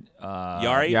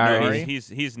 Yari? Yari. No,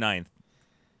 he's ninth.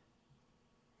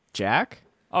 Jack?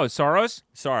 Oh, Soros.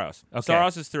 Saros. Okay.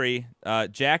 Saros is 3.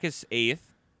 Jack is 8th.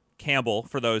 Campbell,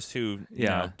 for those who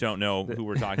Yeah. don't know who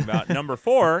we're talking about. Number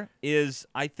 4 is,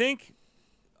 I think,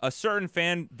 a certain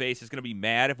fan base is going to be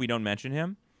mad if we don't mention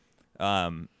him.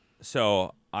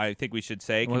 So I think we should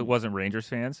say. Well, it wasn't Rangers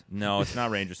fans. No, it's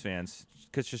not Rangers fans.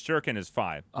 Because Shesterkin is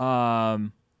 5.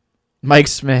 Mike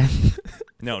Smith.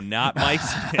 No, not Mike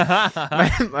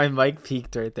Smith. my mic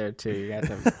peaked right there too. You got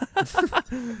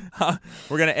to.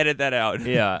 We're going to edit that out.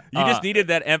 Yeah. You just needed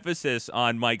that emphasis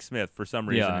on Mike Smith for some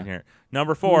reason Yeah. in here.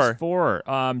 Number Who's 4. 4.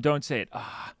 Don't say it.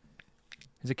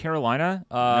 Is it Carolina?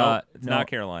 Nope, it's no, not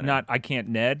Carolina. Not. I can't.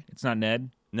 Ned. It's not Ned.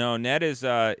 No, Ned is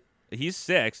he's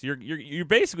 6. You're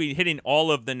basically hitting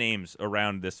all of the names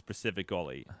around this specific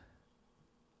goalie.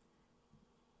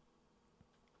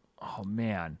 Oh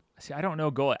man. See, I don't know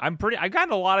goalie. I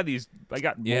got a lot of these. I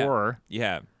got more.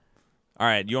 Yeah. All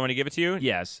right, you want me to give it to you?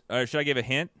 Yes. Or should I give a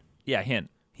hint? Yeah.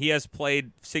 Hint. He has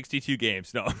played 62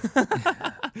 games. No.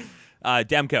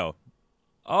 Demko.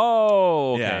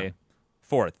 Oh. Okay. Yeah.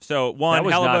 4th. So 1, That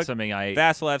was not Hellebuck, something I.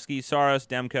 Vasilevsky, Saros,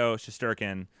 Demko,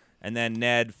 Shesterkin, and then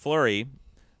Ned, Fleury,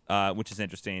 which is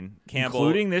interesting. Campbell.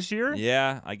 Including this year.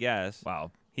 Yeah, I guess.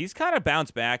 Wow. He's kind of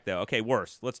bounced back, though. Okay,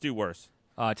 worse. Let's do worse.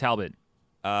 Talbot.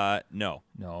 No.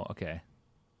 No. Okay.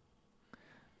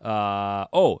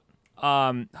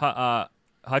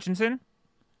 Hutchinson.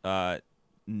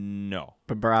 No.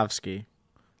 Bobrovsky.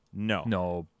 No.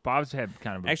 No. Bob's had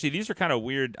kind of. Actually, these are kind of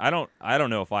weird. I don't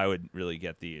know if I would really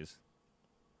get these.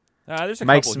 There's a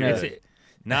Mike couple Smith. here.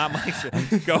 Not Mike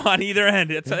Smith. Go on either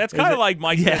end. That's kind of like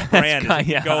Mike Smith's brand. that's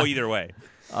Is kinda- Go either way.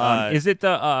 is it the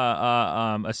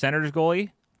a Senators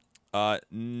goalie?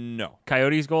 No.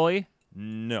 Coyotes goalie?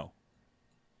 No.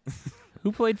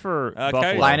 Who played for Coyotes.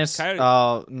 Buffalo? Linus. Coyote-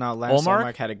 Oh no, Linus Ullmark?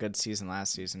 Ullmark had a good season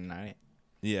last season. Right?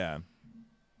 Yeah.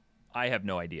 I have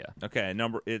no idea. Okay.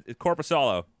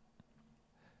 Corpusalo,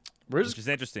 Where's which is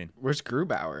interesting.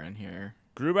 Grubauer in here?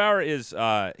 Grubauer is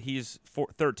he's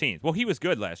 13th. Well, he was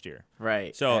good last year.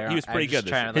 Right. So he was pretty good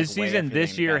this year. His season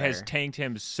this year has tanked. tanked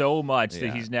him so much Yeah.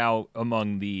 that he's now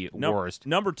among the worst.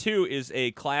 Number 2 is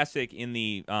a classic in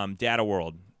the data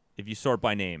world. If you sort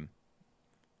by name,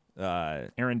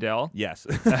 Aaron Dell? Yes.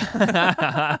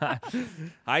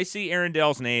 I see Aaron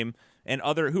Dell's name and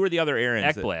who are the other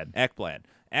Aarons?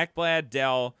 Ekblad,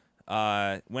 Dell.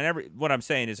 What I'm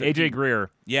saying is AJ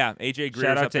Greer. Yeah, AJ Greer.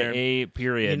 Shout out up to there. A.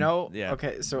 Period. You know,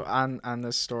 okay, so on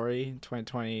this story,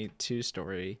 2022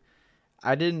 story,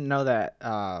 I didn't know that.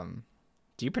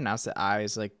 Do you pronounce the I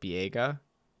as like Biega?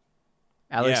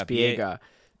 Alex Biega.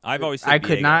 I've always said I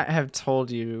could Biega. not have told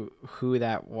you who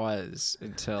that was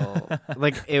until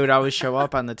like it would always show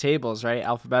up on the tables, right?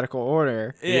 Alphabetical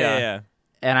order. Yeah.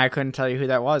 And I couldn't tell you who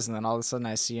that was, and then all of a sudden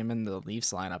I see him in the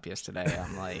Leafs lineup yesterday.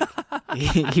 I'm like,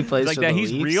 he plays like for that. the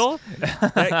He's Leafs? real.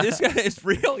 This guy is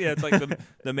real. Yeah, it's like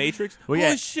the Matrix. Well, yeah.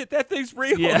 Holy shit, that thing's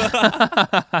real. Yeah.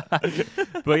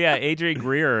 But yeah, AJ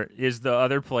Greer is the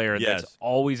other player that's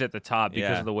always at the top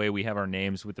because of the way we have our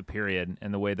names with the period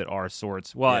and the way that R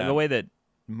sorts. Well, the way that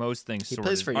most things He sort.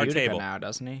 plays for our Utica table. now,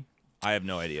 doesn't he? I have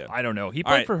no idea. I don't know. He All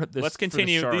played right, for the. let's for the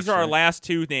continue. Sharks, These are our right? last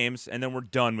two names, and then we're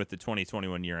done with the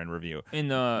 2021 year-end review. In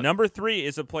the Number 3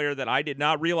 is a player that I did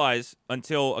not realize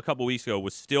until a couple weeks ago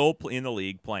was still in the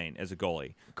league playing as a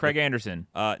goalie. Craig Anderson.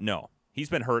 No, he's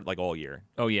been hurt like all year.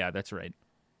 Oh yeah, that's right.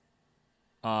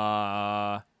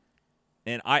 And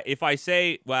if I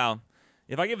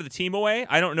give the team away,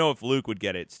 I don't know if Luke would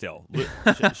get it still.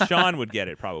 Sean would get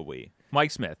it probably.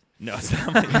 Mike Smith. No, it's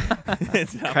not.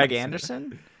 It's not Craig Mike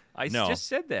Anderson? I No. just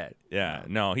said that. Yeah,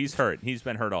 no, he's hurt. He's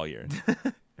been hurt all year.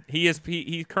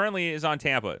 He currently is on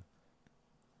Tampa.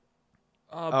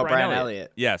 Brian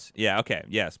Elliott. Yes. Yeah. Okay.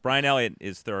 Yes. Brian Elliott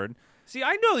is third. See,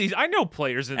 I know these. I know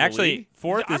players in the Actually, league.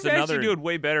 fourth I'm is another. actually doing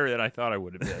way better than I thought I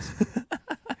would have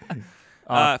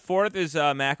this. Fourth is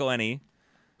McElhenney,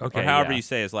 Okay, or however yeah. you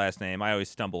say his last name. I always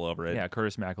stumble over it. Yeah,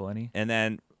 Curtis McElhenney. And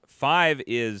then 5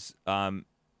 is Isn't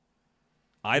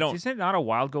it not a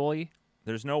wild goalie?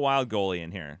 There's no wild goalie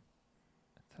in here.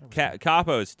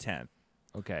 Capo's 10th.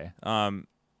 Okay.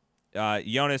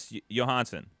 Jonas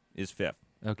Johansson is 5th.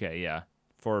 Okay. Yeah.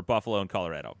 For Buffalo and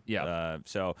Colorado. Yeah.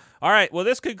 All right. Well,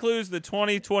 this concludes the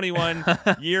 2021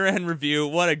 year-end review.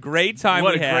 What a great time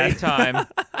What we a had. great time.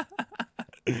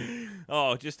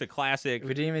 Oh, just a classic. We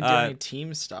didn't even do any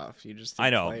team stuff. You just did I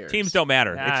know. players. Teams don't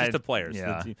matter. Nah, It's just the players.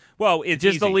 yeah. Well, it's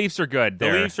Just easy. the Leafs are good. The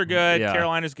there. Leafs are good. Yeah.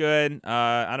 Carolina's good.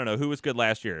 I don't know. Who was good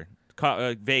last year?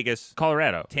 Vegas.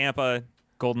 Colorado. Tampa.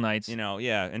 Golden Knights.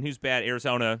 Yeah. And who's bad?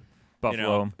 Arizona.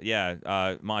 Buffalo.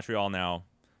 Montreal now.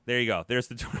 There you go. There's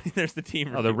the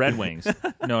team. Oh, the Red Wings.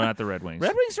 No, not the Red Wings.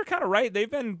 Red Wings are kind of right.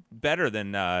 They've been better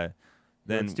than.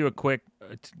 Let's do a quick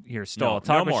here. Stall. No,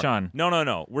 Talk no with more. Sean.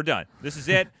 No. We're done. This is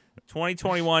it.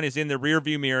 2021 is in the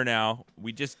rearview mirror now.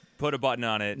 We just put a button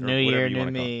on it. Or New whatever year, you new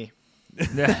wanna call me.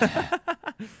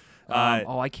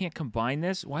 it. I can't combine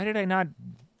this. Why did I not?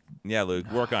 Yeah,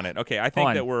 Luke, work on it. Okay, I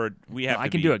think that we have. I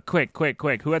can do it. Quick.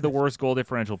 Who had the worst goal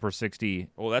differential per 60?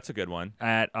 Oh, that's a good one.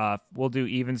 We'll do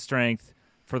even strength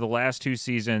for the last 2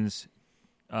 seasons,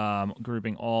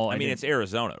 grouping all. I mean, it's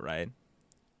Arizona, right?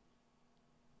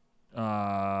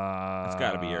 It's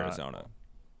got to be Arizona.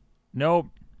 Nope.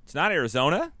 It's not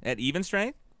Arizona at even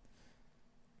strength.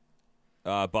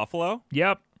 Buffalo.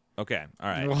 Yep. Okay. All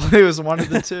right. Well, it was one of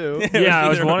the two. Yeah, it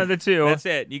was one of the two. That's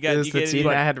it. You got It was you the get team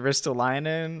that had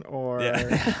Ristolainen or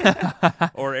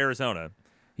or Arizona.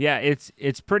 Yeah,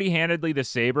 it's pretty handedly the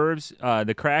Sabres.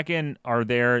 The Kraken are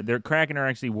there. Their Kraken are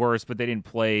actually worse, but they didn't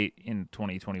play in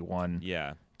 2021.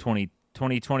 Yeah.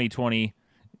 2020, 2021.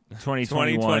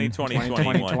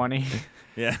 2020.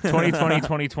 Yeah. 2020,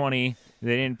 2020.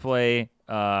 They didn't play.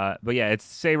 But yeah, it's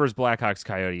Sabres, Blackhawks,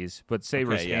 Coyotes. But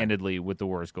Sabres handedly with the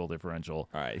worst goal differential.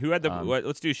 All right. Who had the?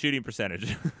 Let's do shooting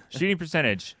percentage. Shooting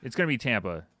percentage. It's going to be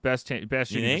Tampa. Best shooting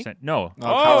percentage. No.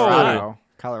 Colorado.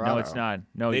 No, it's not.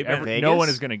 No, Vegas? no one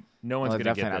is going to. No one's going to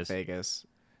definitely get not this. Vegas.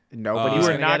 Nobody's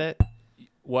gonna not- get it.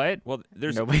 What? Well,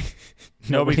 there's Nobody.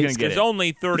 Nobody's going to get there's it.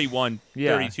 only 31,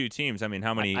 Yeah. 32 teams. I mean,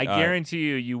 how many? I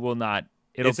guarantee you will not.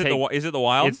 It'll is it take. is it the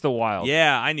Wild? It's the Wild.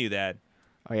 Yeah, I knew that.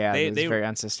 Oh yeah, They- it's they- very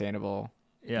unsustainable.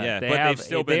 Yeah, they but have, they've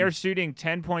still they been- are shooting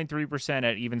 10.3%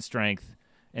 at even strength,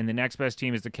 and the next best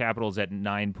team is the Capitals at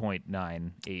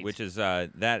 9.98. Which is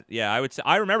that? Yeah, I would say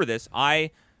I remember this.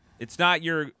 It's not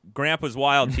your grandpa's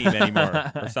Wild team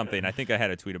anymore or something. I think I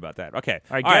had a tweet about that. Okay,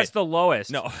 all right, guess the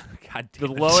lowest. No, God the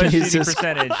damn it. lowest shooting Jesus.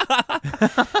 percentage.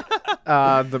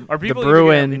 The people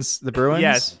Bruins. The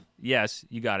Bruins. Yes,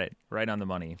 you got it right on the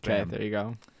money. Okay, Bam. there you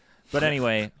go. But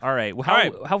anyway, all right. Well,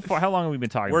 how long have we been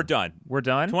talking? We're done. We're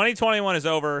done. 2021 is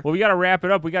over. Well, we got to wrap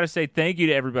it up. We got to say thank you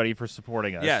to everybody for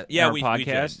supporting us. Yeah, our we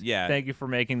podcast. did. Yeah, thank you for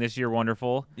making this year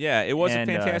wonderful. Yeah, it was a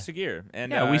fantastic year.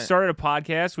 And we started a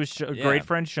podcast with great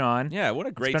friend Sean. Yeah, what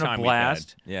a great it's been time a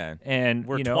blast. we've had. Yeah, and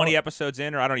we're 20 episodes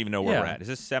in, or I don't even know where we're at. Is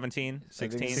this 17,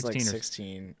 16?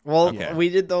 16. Well, we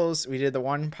did those. We did the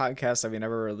one podcast that we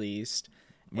never released.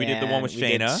 We did the one with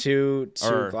Shayna. Two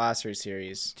glossary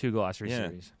series. 2 glossary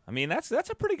series. I mean, that's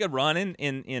a pretty good run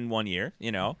in 1 year,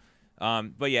 you know.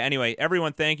 But yeah, anyway,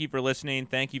 everyone, thank you for listening.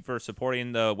 Thank you for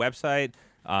supporting the website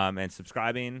and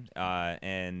subscribing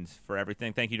and for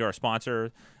everything. Thank you to our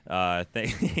sponsor.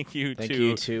 Thank you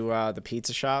to the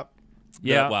pizza shop.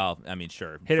 Yeah. Well, I mean,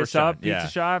 sure. Hit us up, Pizza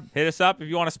Shop. Hit us up if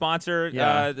you want to sponsor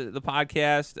the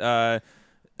podcast.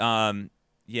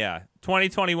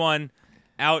 2021.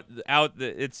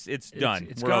 It's done.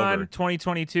 It's We're gone. over.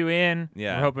 2022 in.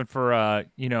 Yeah. We're hoping for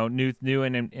new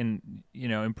and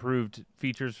improved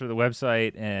features for the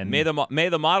website, and may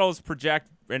the models project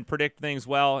and predict things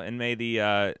well, and may the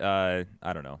I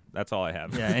don't know. That's all I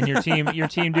have. Yeah, and your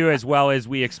team do as well as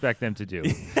we expect them to do.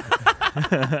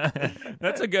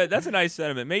 That's a nice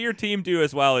sentiment. May your team do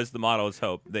as well as the models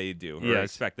hope they do or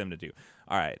expect them to do.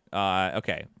 All right.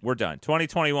 Okay, we're done.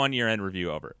 2021 year-end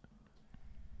review over.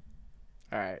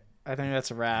 All right. I think that's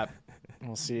a wrap.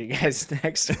 We'll see you guys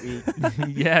next week.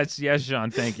 Yes, Sean.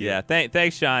 Thank you. Yeah,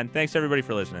 thanks, Sean. Thanks, everybody,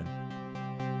 for listening.